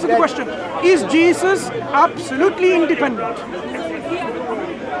 Answer the question. Is Jesus absolutely independent?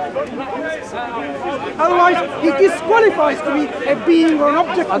 Otherwise, he disqualifies to be a being or an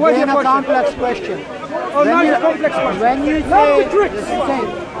object worthy of again a worship. complex question. Oh, now it's a complex question. When you Now say, the tricks. this is the thing,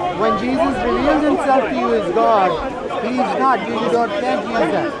 when Jesus reveals himself to you as God, he is not, you can't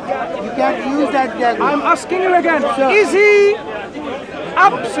use that. You can't use that gag. I'm asking you again. So- Is he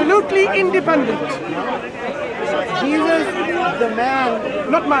absolutely independent? Jesus, the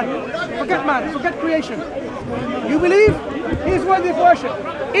man, Not man. Forget creation. You believe he is worthy of worship.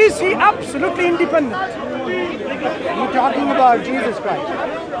 Is he absolutely independent? you're talking about Jesus Christ.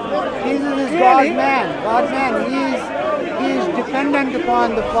 Jesus is Really? God man. He is dependent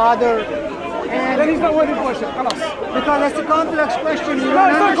upon the Father, Then and he's not worthy of worship. Kalas. because that's a complex question. You No, don't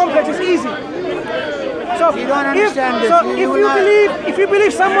it's not understand. complex. It's easy. So You don't understand this. So You will not- if you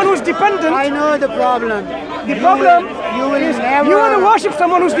believe someone who's dependent, I know the problem. the problem you will is never. you want to worship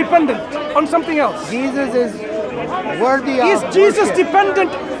someone who's dependent on something else. Jesus is worthy of Is Jesus worship.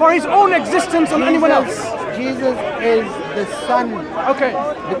 dependent for his own existence on anyone else? Jesus is the Son Okay.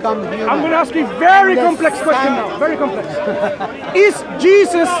 become human. I'm going to ask you a very The complex question Son- now. Very complex. Is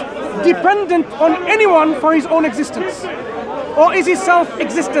Jesus dependent on anyone for his own existence? Or is he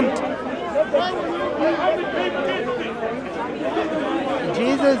self-existent?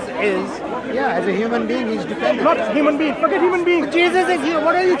 Jesus is, as a human being, he's dependent. Not human being. Forget human being. Jesus is here.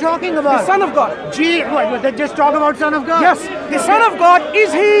 What are you talking The about? Son of God. What, they just talk about Son of God? Yes, the Son of God,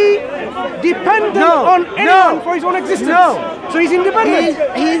 is he dependent No, on anyone no, for his own existence? no. So he's independent.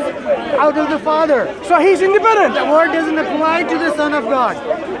 He's out of the Father. So he's independent. The word doesn't apply to the Son of God.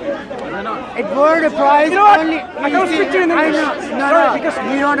 It word applies You know what? only. I can't speak to you in English. I know. No, Sorry, no. because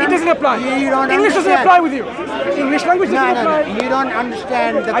you don't it doesn't apply. You don't English doesn't understand. apply with you. English language No, doesn't no, apply. no. You don't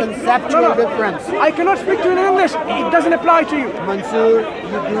understand the conceptual No. difference. I cannot speak to you in English. It doesn't apply to you. Mansur,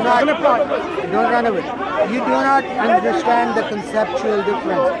 you do not. Doesn't apply. Don't run away. You do not understand the conceptual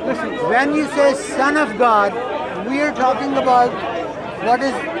difference. Listen. When you say Son of God, we are talking about what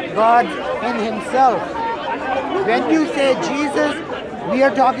is God in Himself. When you say Jesus, we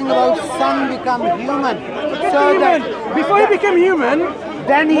are talking about Son become human. So that Before he became human,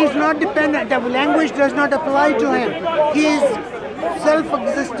 then he is not dependent. The language does not apply to him. He is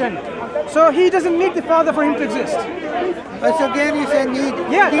self-existent. so he doesn't need the Father for him to exist. But again, you say need.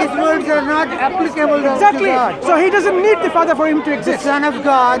 Yeah. These words are not applicable Exactly. to God. So he doesn't need the Father for him to The exist. Son of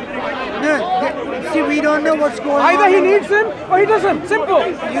God. No, see, we don't know what's going on. Either he needs him or he doesn't. Simple.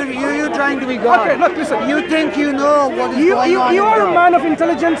 You're trying to be God. Okay, look, listen. You think you know what is going on. You in are a God. man of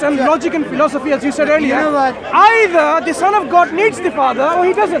intelligence and logic and philosophy, as you said earlier. You know what? Either the Son of God needs the Father or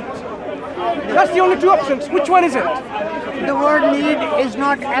he doesn't. That's the only two options. Which one is it? The word need is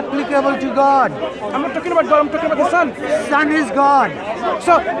not applicable to God. I'm not talking about God, I'm talking about the Son. Son is God.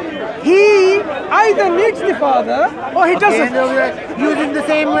 So he either needs the Father or he doesn't. Again, we're using the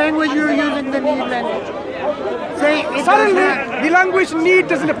same language, you're using the need language. Say it Suddenly, does not- the language need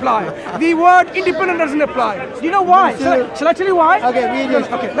doesn't apply. The word independent doesn't apply. Do you know why? Shall I tell you why? Okay, we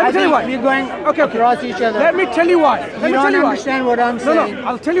just. Okay, let me tell you why. We're going Okay. across each other. Let me tell you why. Let You me don't tell you why. understand what I'm No, saying. no,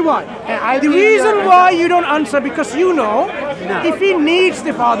 I'll tell you why. I The feel reason you're- why you don't answer, because you know, No. if he needs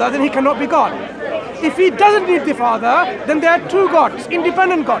the Father, then he cannot be God. If he doesn't need the Father, then there are two gods,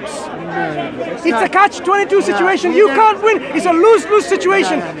 independent gods. It's a catch-22 situation. you You don't- can't win. It's a lose-lose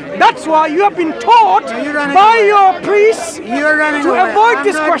situation. No. That's why you have been taught you're running by away. your priests You're running to away. avoid I'm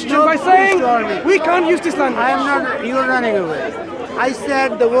this not question no by priest saying army. we can't use this language. I am not. You're running away. I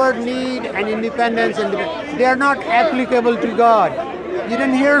said the word need and independence and they are not applicable to God. You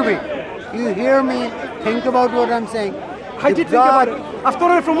didn't hear me. You hear me. Think about what I'm saying. I did think about it. I've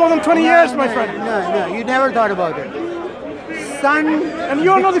thought of it for more than 20 years, my friend. No, you never thought about it. Son, And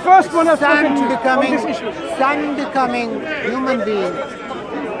you're not the first one I've spoken to on this becoming, issue. son becoming human being.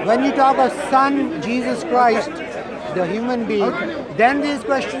 When you talk of Son, Jesus Christ, the human being, then these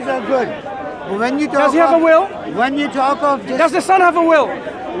questions are good. But when you talk Does he have a will? When you talk of just Does the Son have a will?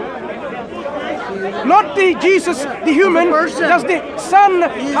 Not the Jesus, the human. person. Does the Son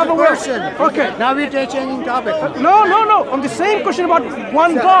He's have a a will? person. Okay. Now we're changing topic. No. On the same question about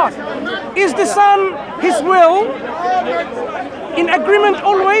one God. Is the Son, his will, in agreement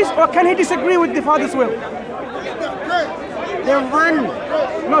always, or can he disagree with the Father's will? They're one.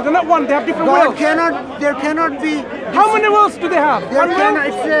 No, they're not one. They have different God wills. cannot. There cannot be. How many wills do they have? There One will? cannot.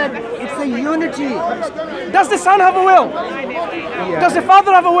 It's a unity. Does the Son have a will? Does the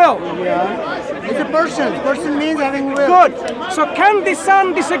Father have a will? Yeah. It's a person. Person means having will. Good. So can the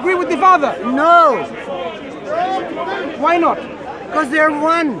Son disagree with the Father? No, Why not? because they're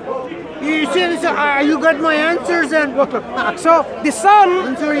one. You see, you got my answers and Look. So the Son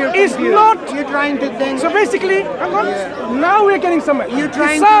Mansur, you're is confused. not. You're trying to think. So basically, hang on. Now we're getting somewhere. You're The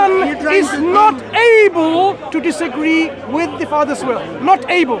trying Son to- you're trying is to not able to disagree with the Father's will. Not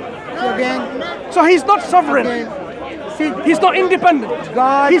able. Again, So he's not sovereign. see, He's not independent.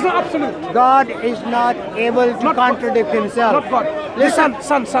 God. He's not absolute. God is not able to Not- contradict himself. Not God. The Listen.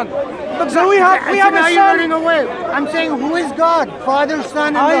 Son. So we have now a you're Son. running away. I'm saying, who is God? Father, Son,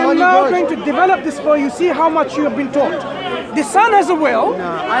 and I the am Holy now Ghost. going to develop this for you. See how much you have been taught. The Son has a will,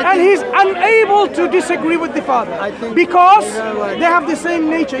 I and think- he's unable to disagree with the Father I think- because you know what? they have the same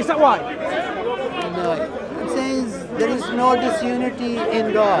nature. Is that why? No, I'm saying there is no disunity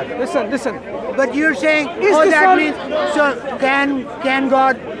in God. Listen. But you're saying, Is oh, the that Son- means, so can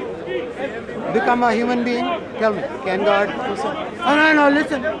God become a human being? Tell me, can God? Oh, no,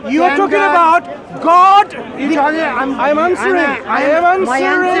 listen. You are Can talking God- about God. You're talking, I'm answering. I am answering. My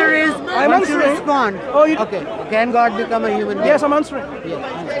answer is, I'm once you answering. respond, Oh, you- okay, can God become a human being? Yes, I'm answering.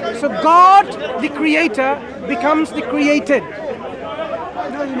 Yes. So God, the Creator, becomes the created.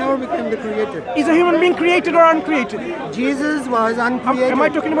 No, you never became the creator. Is a human being created or uncreated? Jesus was uncreated. Am I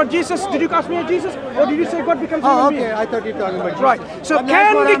talking about Jesus? Did you ask me about Jesus, or did you say God becomes a Oh, human okay. being? I thought you were talking about Jesus. Right. So But that's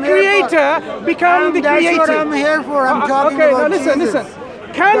can what the I'm here for. Creator become the That's created? what I'm here for. I'm talking okay, about now listen. Jesus.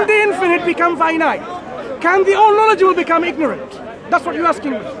 Can the infinite become finite? Can the all-knowledgeable become ignorant? That's what you're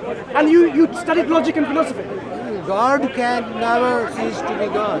asking me. And you studied logic and philosophy. God can never cease to be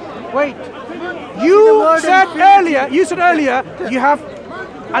God. Wait. The You word said infinity. earlier you have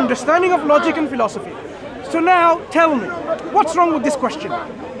understanding of logic and philosophy. So now tell me, what's wrong with this question?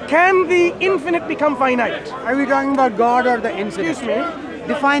 Can the infinite become finite? Are we talking about God or the infinite? Excuse me.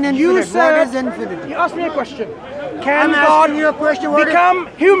 Define infinite. You said, what is infinity? you asked me a question. Can I'm God asking you a question. What is- become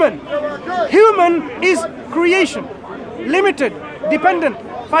human? Human is creation, limited, dependent,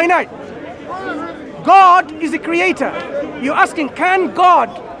 finite. God is the creator. You're asking, can God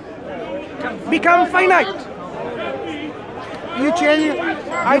become finite? You change.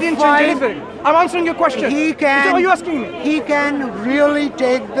 I didn't change anything. I'm answering your question. He can. What are you asking me? He can really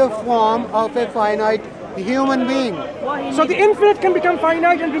take the form of a finite human being. So the infinite can become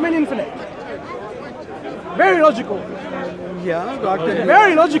finite and remain infinite. Very logical. Yeah, God can.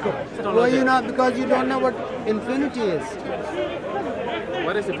 Very logical. Well, you not because you don't know what infinity is.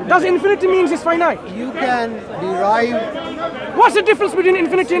 Does infinity means it's finite? You can derive. What's the difference between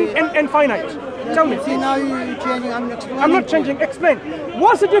infinity and finite? Tell me. See, now you're changing. I'm explaining. I'm not changing. Explain.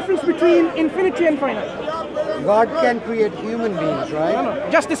 What's the difference between infinity and finite? God can create human beings, right? No.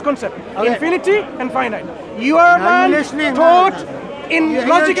 Just this concept. Okay. Infinity and finite. You are a Now man you're listening. taught in You're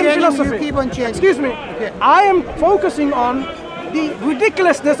logic and changing, philosophy. you keep on changing. Excuse me. Okay. I am focusing on the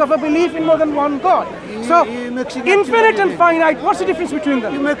ridiculously of a belief in more than one God. So, you're mixing up infinite two and things. finite, what's the difference between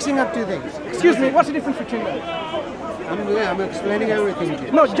You're them? mixing up two things. Excuse me, what's the difference between them? I'm explaining everything to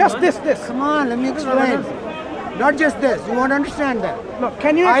you. No, just this. Come on, let me explain. Not just this. You won't understand that. No,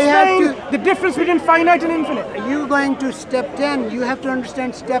 can you I have explain to- the difference between finite and infinite? You going to step 10. You have to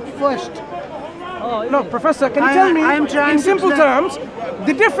understand step first. No, Professor, can you I- tell me, I am trying in to simple explain- terms,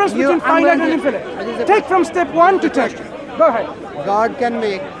 the difference You- between I'm finite going and to- infinite? Take from step 1 to 10. Go ahead. God can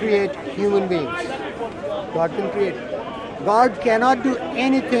create human beings. God can create. God cannot do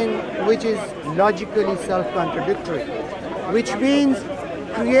anything which is logically self-contradictory, which means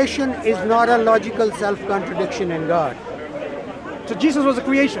creation is not a logical self-contradiction in God. So Jesus was a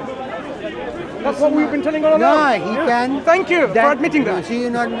creation. That's what we've been telling all No, along. he can. Thank you for admitting that. See, you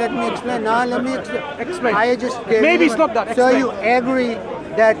not let me explain. Now let me explain. Explain. I just gave Maybe you it's not that. So Explain. you agree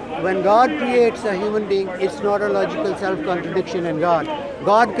that when God creates a human being, it's not a logical self-contradiction in God.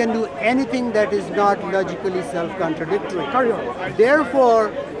 God can do anything that is not logically self-contradictory.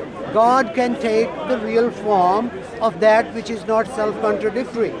 Therefore, God can take the real form of that which is not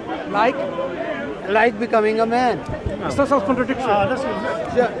self-contradictory. Like becoming a man. It's not self-contradictory.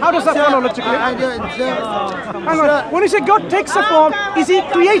 How does that follow logically? Hang on. When you say God takes a form, is He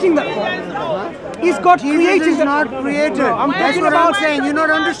creating that form? Is God creating that? Not created. That's what I'm saying. You're not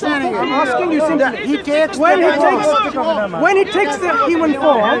understanding it. I'm asking you simply. He takes when He takes the human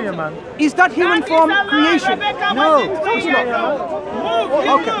form, is that human form creation? No. It's not.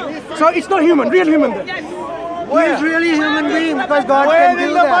 Okay. So it's not human, real human then. He is really a human being because God can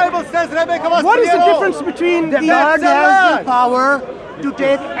do that. What is the difference between the God has the power to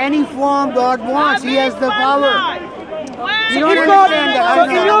take any form God wants. He has the power. You don't understand that. So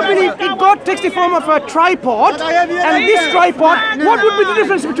in your belief, if God takes the form of a tripod and this tripod, what would be the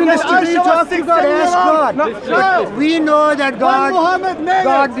difference between these two? Ask God. We know that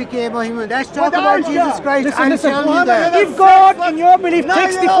God became a human. Let's talk about Jesus Christ. Listen. If God, in your belief,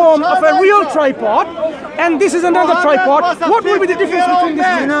 takes the form of a real tripod and this is another tripod, what would be the difference between these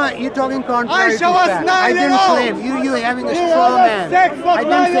two? You know, you're talking contrary to fact. I didn't claim. You having a straw man. I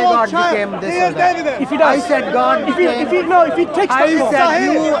didn't say God became this or that. If He does. I said God became. If He takes I the form.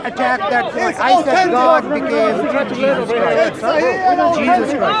 said you attacked that point. I said God became Jesus Christ.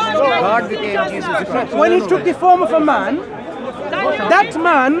 Jesus Christ. God became Jesus Christ. When He took the form of a man, that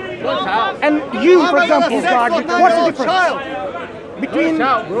man and you, for example, what's the difference? Between the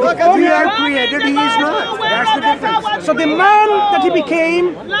form we are created, He is not. That's the difference. So the man that He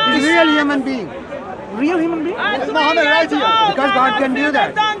became is a real human being. Real human being? Because God can do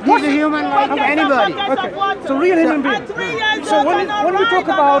that. He's a human like anybody. Okay. So real human being. So when we talk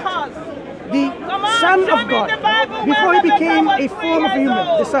about the Son of God, before He became a form of a human,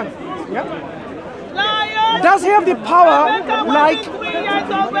 the Son, does He have the power like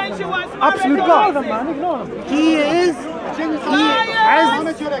absolute God? He has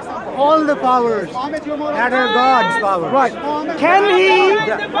all the powers that are God's powers. Right. Can He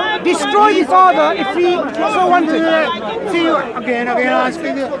destroy the Father if He so wanted? See, again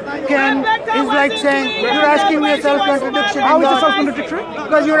asking you, is like saying, you're asking me a self-contradiction. How is it self-contradictory?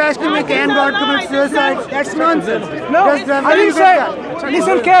 Because you're asking me, can God commit suicide? That's nonsense. No, I didn't say,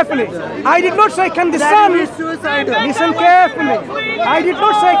 listen carefully. I did not say, can the Son, listen carefully. I did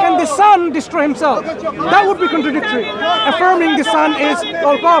not say, can the Son destroy Himself? That would be contradictory. Affirming the Son is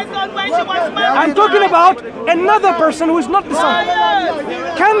all powerful. I'm talking about another person who is not the Son.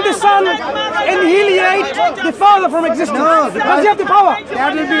 Can the Son annihilate the Father from existence? No, does He have the power?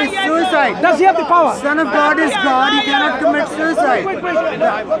 That will be suicide. Does He have the power? Son of God is God. He cannot commit suicide. Wait.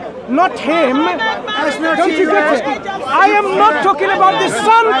 Not Him. That's not Don't you get it? I am not talking about the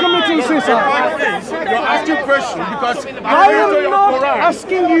Son committing suicide. You're asking a question because I am not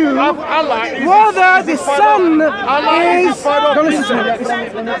asking you whether the Son is. Don't listen to me.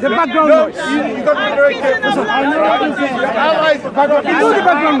 The background noise. You got to be very careful. Listen, I know what you're saying. You do the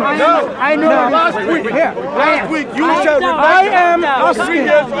background noise. No, I know. Last week you said I am asking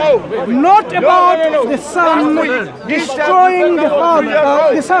not about the Son destroying the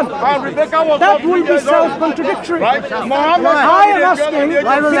Father, the Son. That will be self-contradictory. I am asking,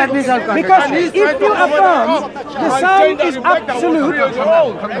 Why will that be self-contradictory? because if you affirm the Son is absolute,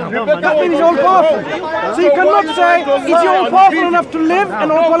 that means He's all powerful. So you cannot say, is He all powerful enough to live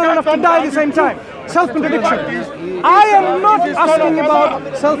and all powerful enough to die at the same time? Self-contradiction. I am not asking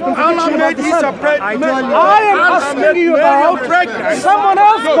about self-contradiction about the Son. I am asking you about someone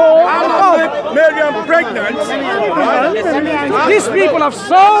else called the Father. Mary, I'm pregnant. These people have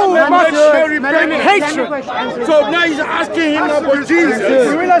so much hatred. So now he's asking him about Jesus.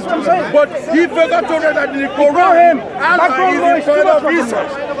 You realize what I'm saying? But he forgot to know that in the Quran, Allah is the Father of Isa.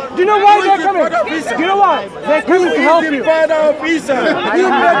 Do you know why they're coming? Do you know why? They're coming to help you. Father of Isa. You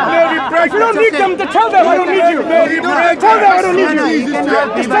made Mary pregnant. If you don't need them, then tell them I don't need you. Tell them I don't need you.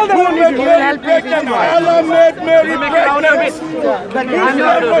 Just tell them I don't need you. Allah made Mary pregnant.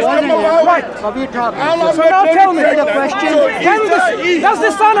 Right. So now tell me the question. Does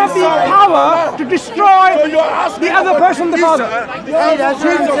the Son have the power to destroy the other person, the Father? That's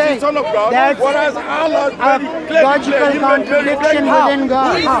what I'm saying. That's a logical contradiction within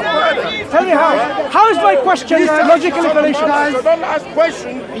God. How? Tell me how. How is my question logically fallacious? So don't ask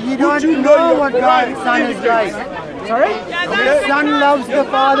question. You don't know what God's Son is like. Sorry? The son loves the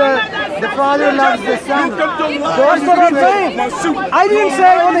father loves the son. That's what I'm saying. I didn't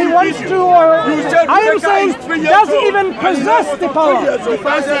say whether he wants to or... I am saying, does he even possess the power? If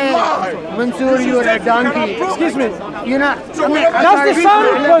I say, Mansur, you are a donkey. Excuse me. You know, Does the son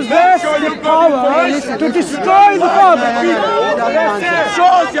possess the power to destroy the father?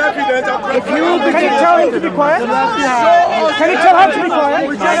 If you Can you tell him to be quiet? Can you tell her to be quiet?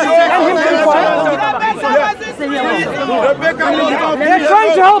 And him to be quiet? They're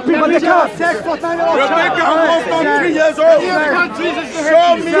trying to help you, but they can't. Rebecca was from 3 years old.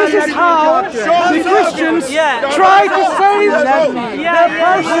 This is how the Christians try to save their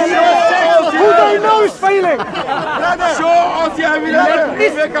person who they know is failing. Show us the evidence.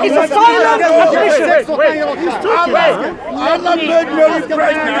 It's a silent admission. Allah made Mary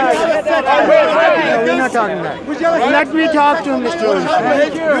pregnant. we're not talking that. Let me talk to Mr.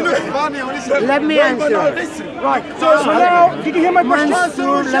 Olsen. Let me answer. Right. So now, did you hear my question?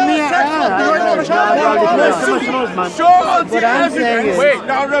 Mansur, let me What I'm saying is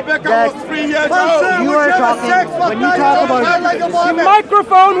Now Rebecca was 3 years old. you are talking, when you talk about, The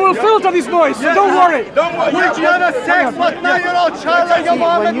microphone will filter this noise, so don't worry. Don't worry.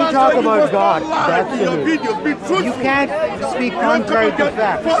 when you talk about God, that's the you can't speak contrary to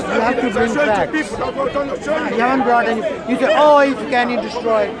facts. You have to bring facts. You haven't brought any. You say, oh, if can he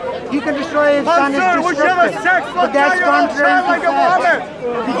destroy? He can destroy his son is destructive. But that's contrary to facts.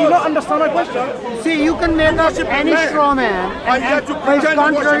 Did you not understand my question? See, you can make up any straw man, but it's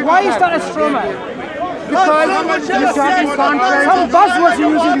contrary to Why is facts. that a straw man? Because you're talking contrary Some to buzzwords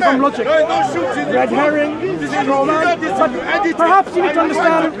you're using from logic. Red herring, straw man. But perhaps you need to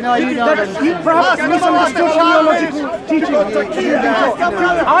understand that you perhaps misunderstood from your logical teaching.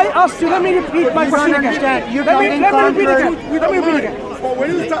 I asked you, let me repeat my question again. You're Let me repeat again. But when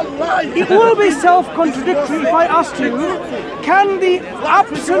you start lying, It will be self-contradictory if I asked you, can the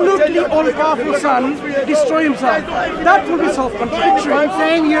absolutely all-powerful son destroy himself? That will be self-contradictory. I'm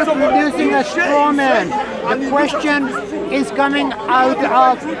saying you're producing a straw man. The question is coming out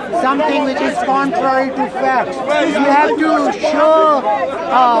of something which is contrary to facts. You have to show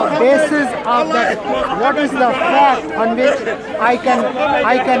a basis of that. What is the fact on which I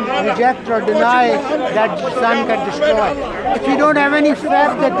can reject or deny that son can destroy? If you don't have any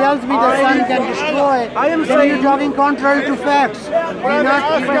fact that tells me the son can destroy, then you're talking contrary to facts. You're not.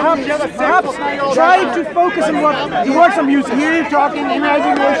 Perhaps try to focus on what the words I'm using. You're talking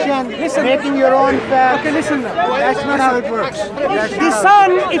imagination, making your own facts. Okay, listen now. That's not how it works. The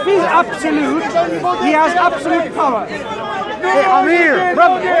son, if he's absolute, he has absolute power. Hey, Amir,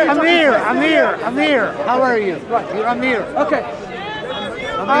 how are you? You're Amir. Okay.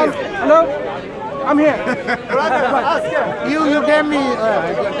 Hello? I'm here. Right. You gave me.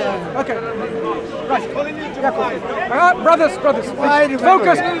 Okay. Right. Yeah, brothers. Why do you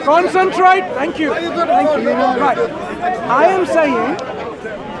Focus. remember? Concentrate. Thank you. Right. I am saying,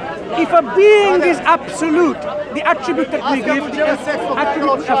 if a being is absolute, the attribute that we give, the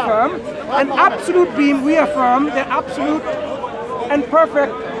attribute we affirm, an absolute being we affirm, they're absolute and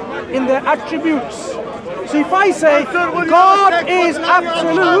perfect in their attributes. So if I say God is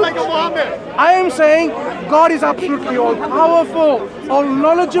absolute, I am saying God is absolutely all-powerful,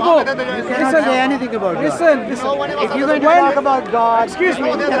 all-knowledgeable. You cannot say anything about God. Listen. If you're going to talk about God, Excuse me.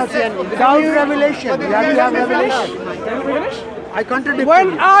 you cannot say anything. Without revelation, you have to have revelation. Can we finish? I contradict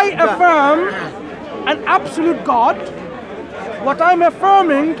When you. I affirm an absolute God, what I'm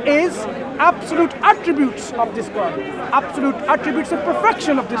affirming is absolute attributes of this God, absolute attributes of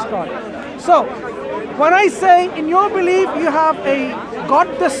perfection of this God. So, when I say in your belief you have a God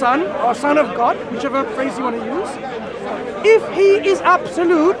the Son or Son of God, whichever phrase you want to use, if He is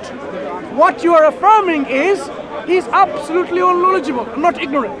absolute, what you are affirming is He's absolutely all knowledgeable, not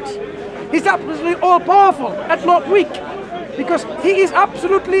ignorant. He's absolutely all powerful and not weak. Because he is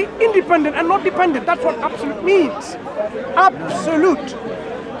absolutely independent and not dependent. That's what absolute means. Absolute.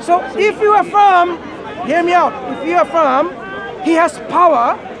 So if you affirm, hear me out, if you affirm he has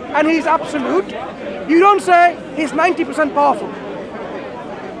power and he is absolute, you don't say he's 90% powerful.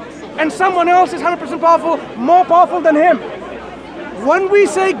 And someone else is 100% powerful, more powerful than him. When we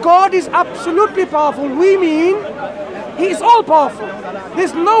say God is absolutely powerful, we mean he is all powerful.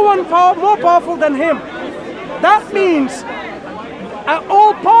 There's no one more powerful than him. That means an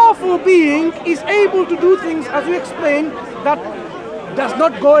all-powerful being is able to do things, as we explained, that does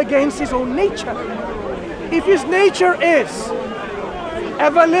not go against his own nature. If his nature is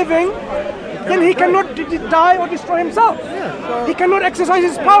ever living, then he cannot die or destroy himself. He cannot exercise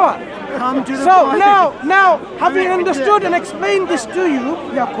his power. So now, having understood and explained this to you,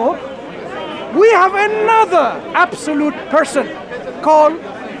 Jacob, we have another absolute person called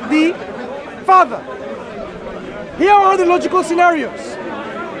the Father. Here are the logical scenarios.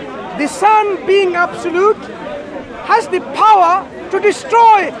 The Son, being absolute, has the power to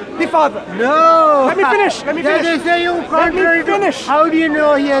destroy the Father. No. Let me finish. Let me finish. They say you contrary to. Finish. How do you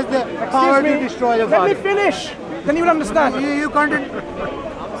know he has the power to destroy the Father? Let me finish. Then you will understand. You can't.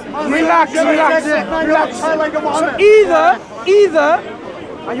 Relax. So either.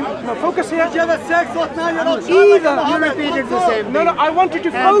 Are you focus here? Either. You repeated the same thing. No, I want you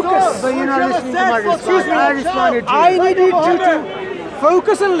to focus. But you're not listening to my response. I responded to you. I needed you to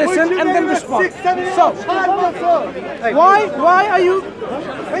focus and listen and then respond. So, why are you...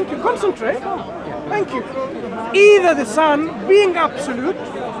 Thank you. Concentrate. Thank you. Either the Son, being absolute,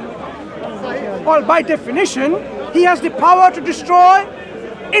 or by definition, he has the power to destroy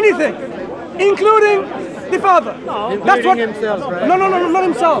anything, including the Father. That's what himself, right? No, not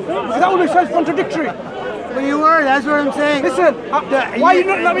himself. That would be self-contradictory. But you were, that's what I'm saying. Listen, why you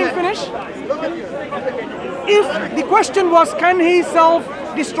not let me finish? If the question was, can he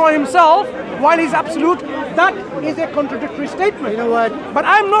self-destroy himself while he's absolute, that is a contradictory statement. You know what? But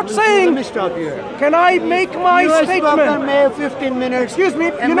I'm not saying... Let me stop you here. Can I make my statement? You have 15 minutes. Excuse me,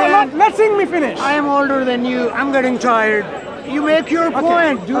 you're not letting me finish. I am older than you. I'm getting tired. You make your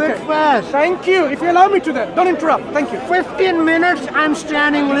point. Do it fast. Thank you. If you allow me to then. Don't interrupt. Thank you. 15 minutes I'm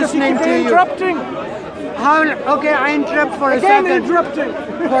standing listening to you. Interrupting. How? Okay, I interrupt for a second. Again interrupting.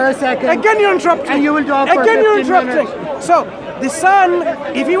 For a second. Again you're interrupting. And you will talk for 15 Again you're interrupting. minutes. So, the Son,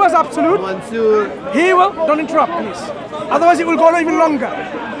 if he was absolute, Mansur. he will... Don't interrupt, please. Otherwise it will go on even longer.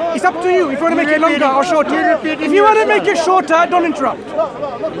 It's up to you if you want to make it longer or shorter. If you want to make it shorter, don't interrupt.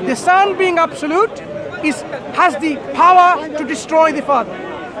 The Son, being absolute, has the power to destroy the Father.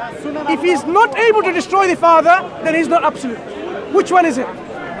 If he's not able to destroy the Father, then he's not absolute. Which one is it?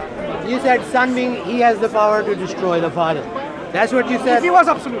 You said Son being, he has the power to destroy the Father. That's what you said. If he was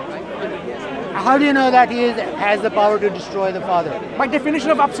absolute. How do you know that he has the power to destroy the Father? By definition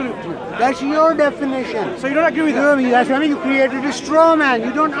of absolute. That's your definition. So you don't agree with that? That's why you created a straw man.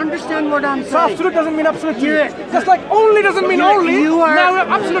 You don't understand what I'm saying. So absolute doesn't mean absolute to you. Just like only doesn't mean only, now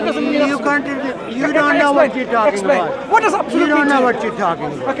absolute doesn't mean absolute. You don't know what you're talking about. What does absolute mean? You don't know what you're talking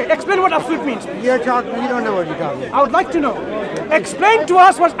about. Okay, explain what absolute means. You don't know what you're talking about. I would like to know. Explain to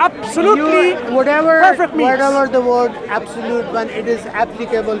us what absolutely perfect means. Whatever the word absolute, when it is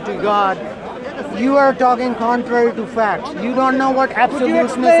applicable to God, you are talking contrary to facts. You don't know what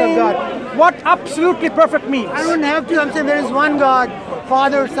absoluteness of God. What absolutely perfect means? I don't have to. I'm saying there is one God,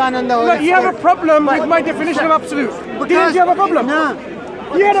 Father, Son, and the Holy Spirit. You have a problem with my definition of absolute. Didn't you have a problem? No.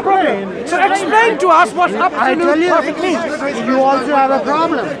 You had a problem. So explain to us what absolute perfect means. You also have a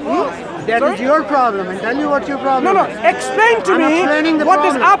problem. That is your problem, and tell you what your problem is. No. Explain to me what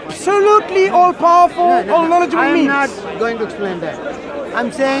does absolutely all-powerful, all-knowledgeable mean. I'm not going to explain that.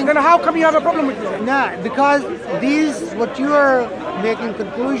 I'm saying... Then how come you have a problem with it? No, because what you are making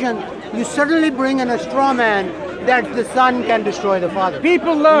conclusion, you suddenly bring in a straw man that the Son can destroy the Father.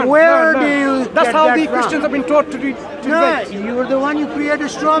 People learn. Where do you That's how the from? Christians have been taught to do. No, you're the one who created a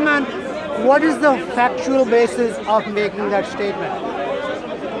straw man. What is the factual basis of making that statement?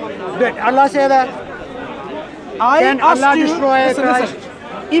 Did Allah say that? Can Allah destroy Christ?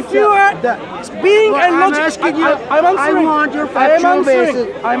 If you are being a logical... I'm answering. I want your factual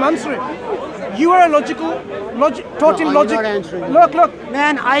basis. I'm answering. You are a logical... taught in logic. You're not answering. Look.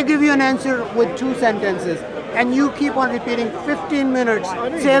 Man, I give you an answer with 2 sentences, and you keep on repeating 15 minutes,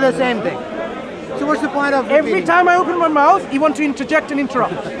 say the same thing. So what's the point of repeating? Every time I open my mouth, you want to interject and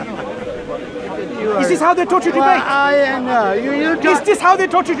interrupt. Is this how they taught you to debate? Is this how they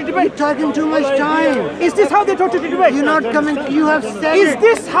taught you to debate? You're talking too much time. Is this how they taught you to debate? You're not coming. You have said. Is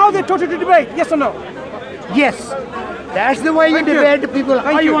this how they taught you to debate? Yes or no? Yes. That's the way you debate the people.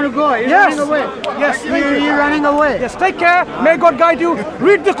 How you want to go? You're running away. Yes. You're running away. Yes. Take care. May God guide you.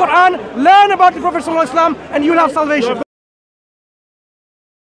 Read the Quran. Learn about the Prophet ﷺ, and you'll have salvation.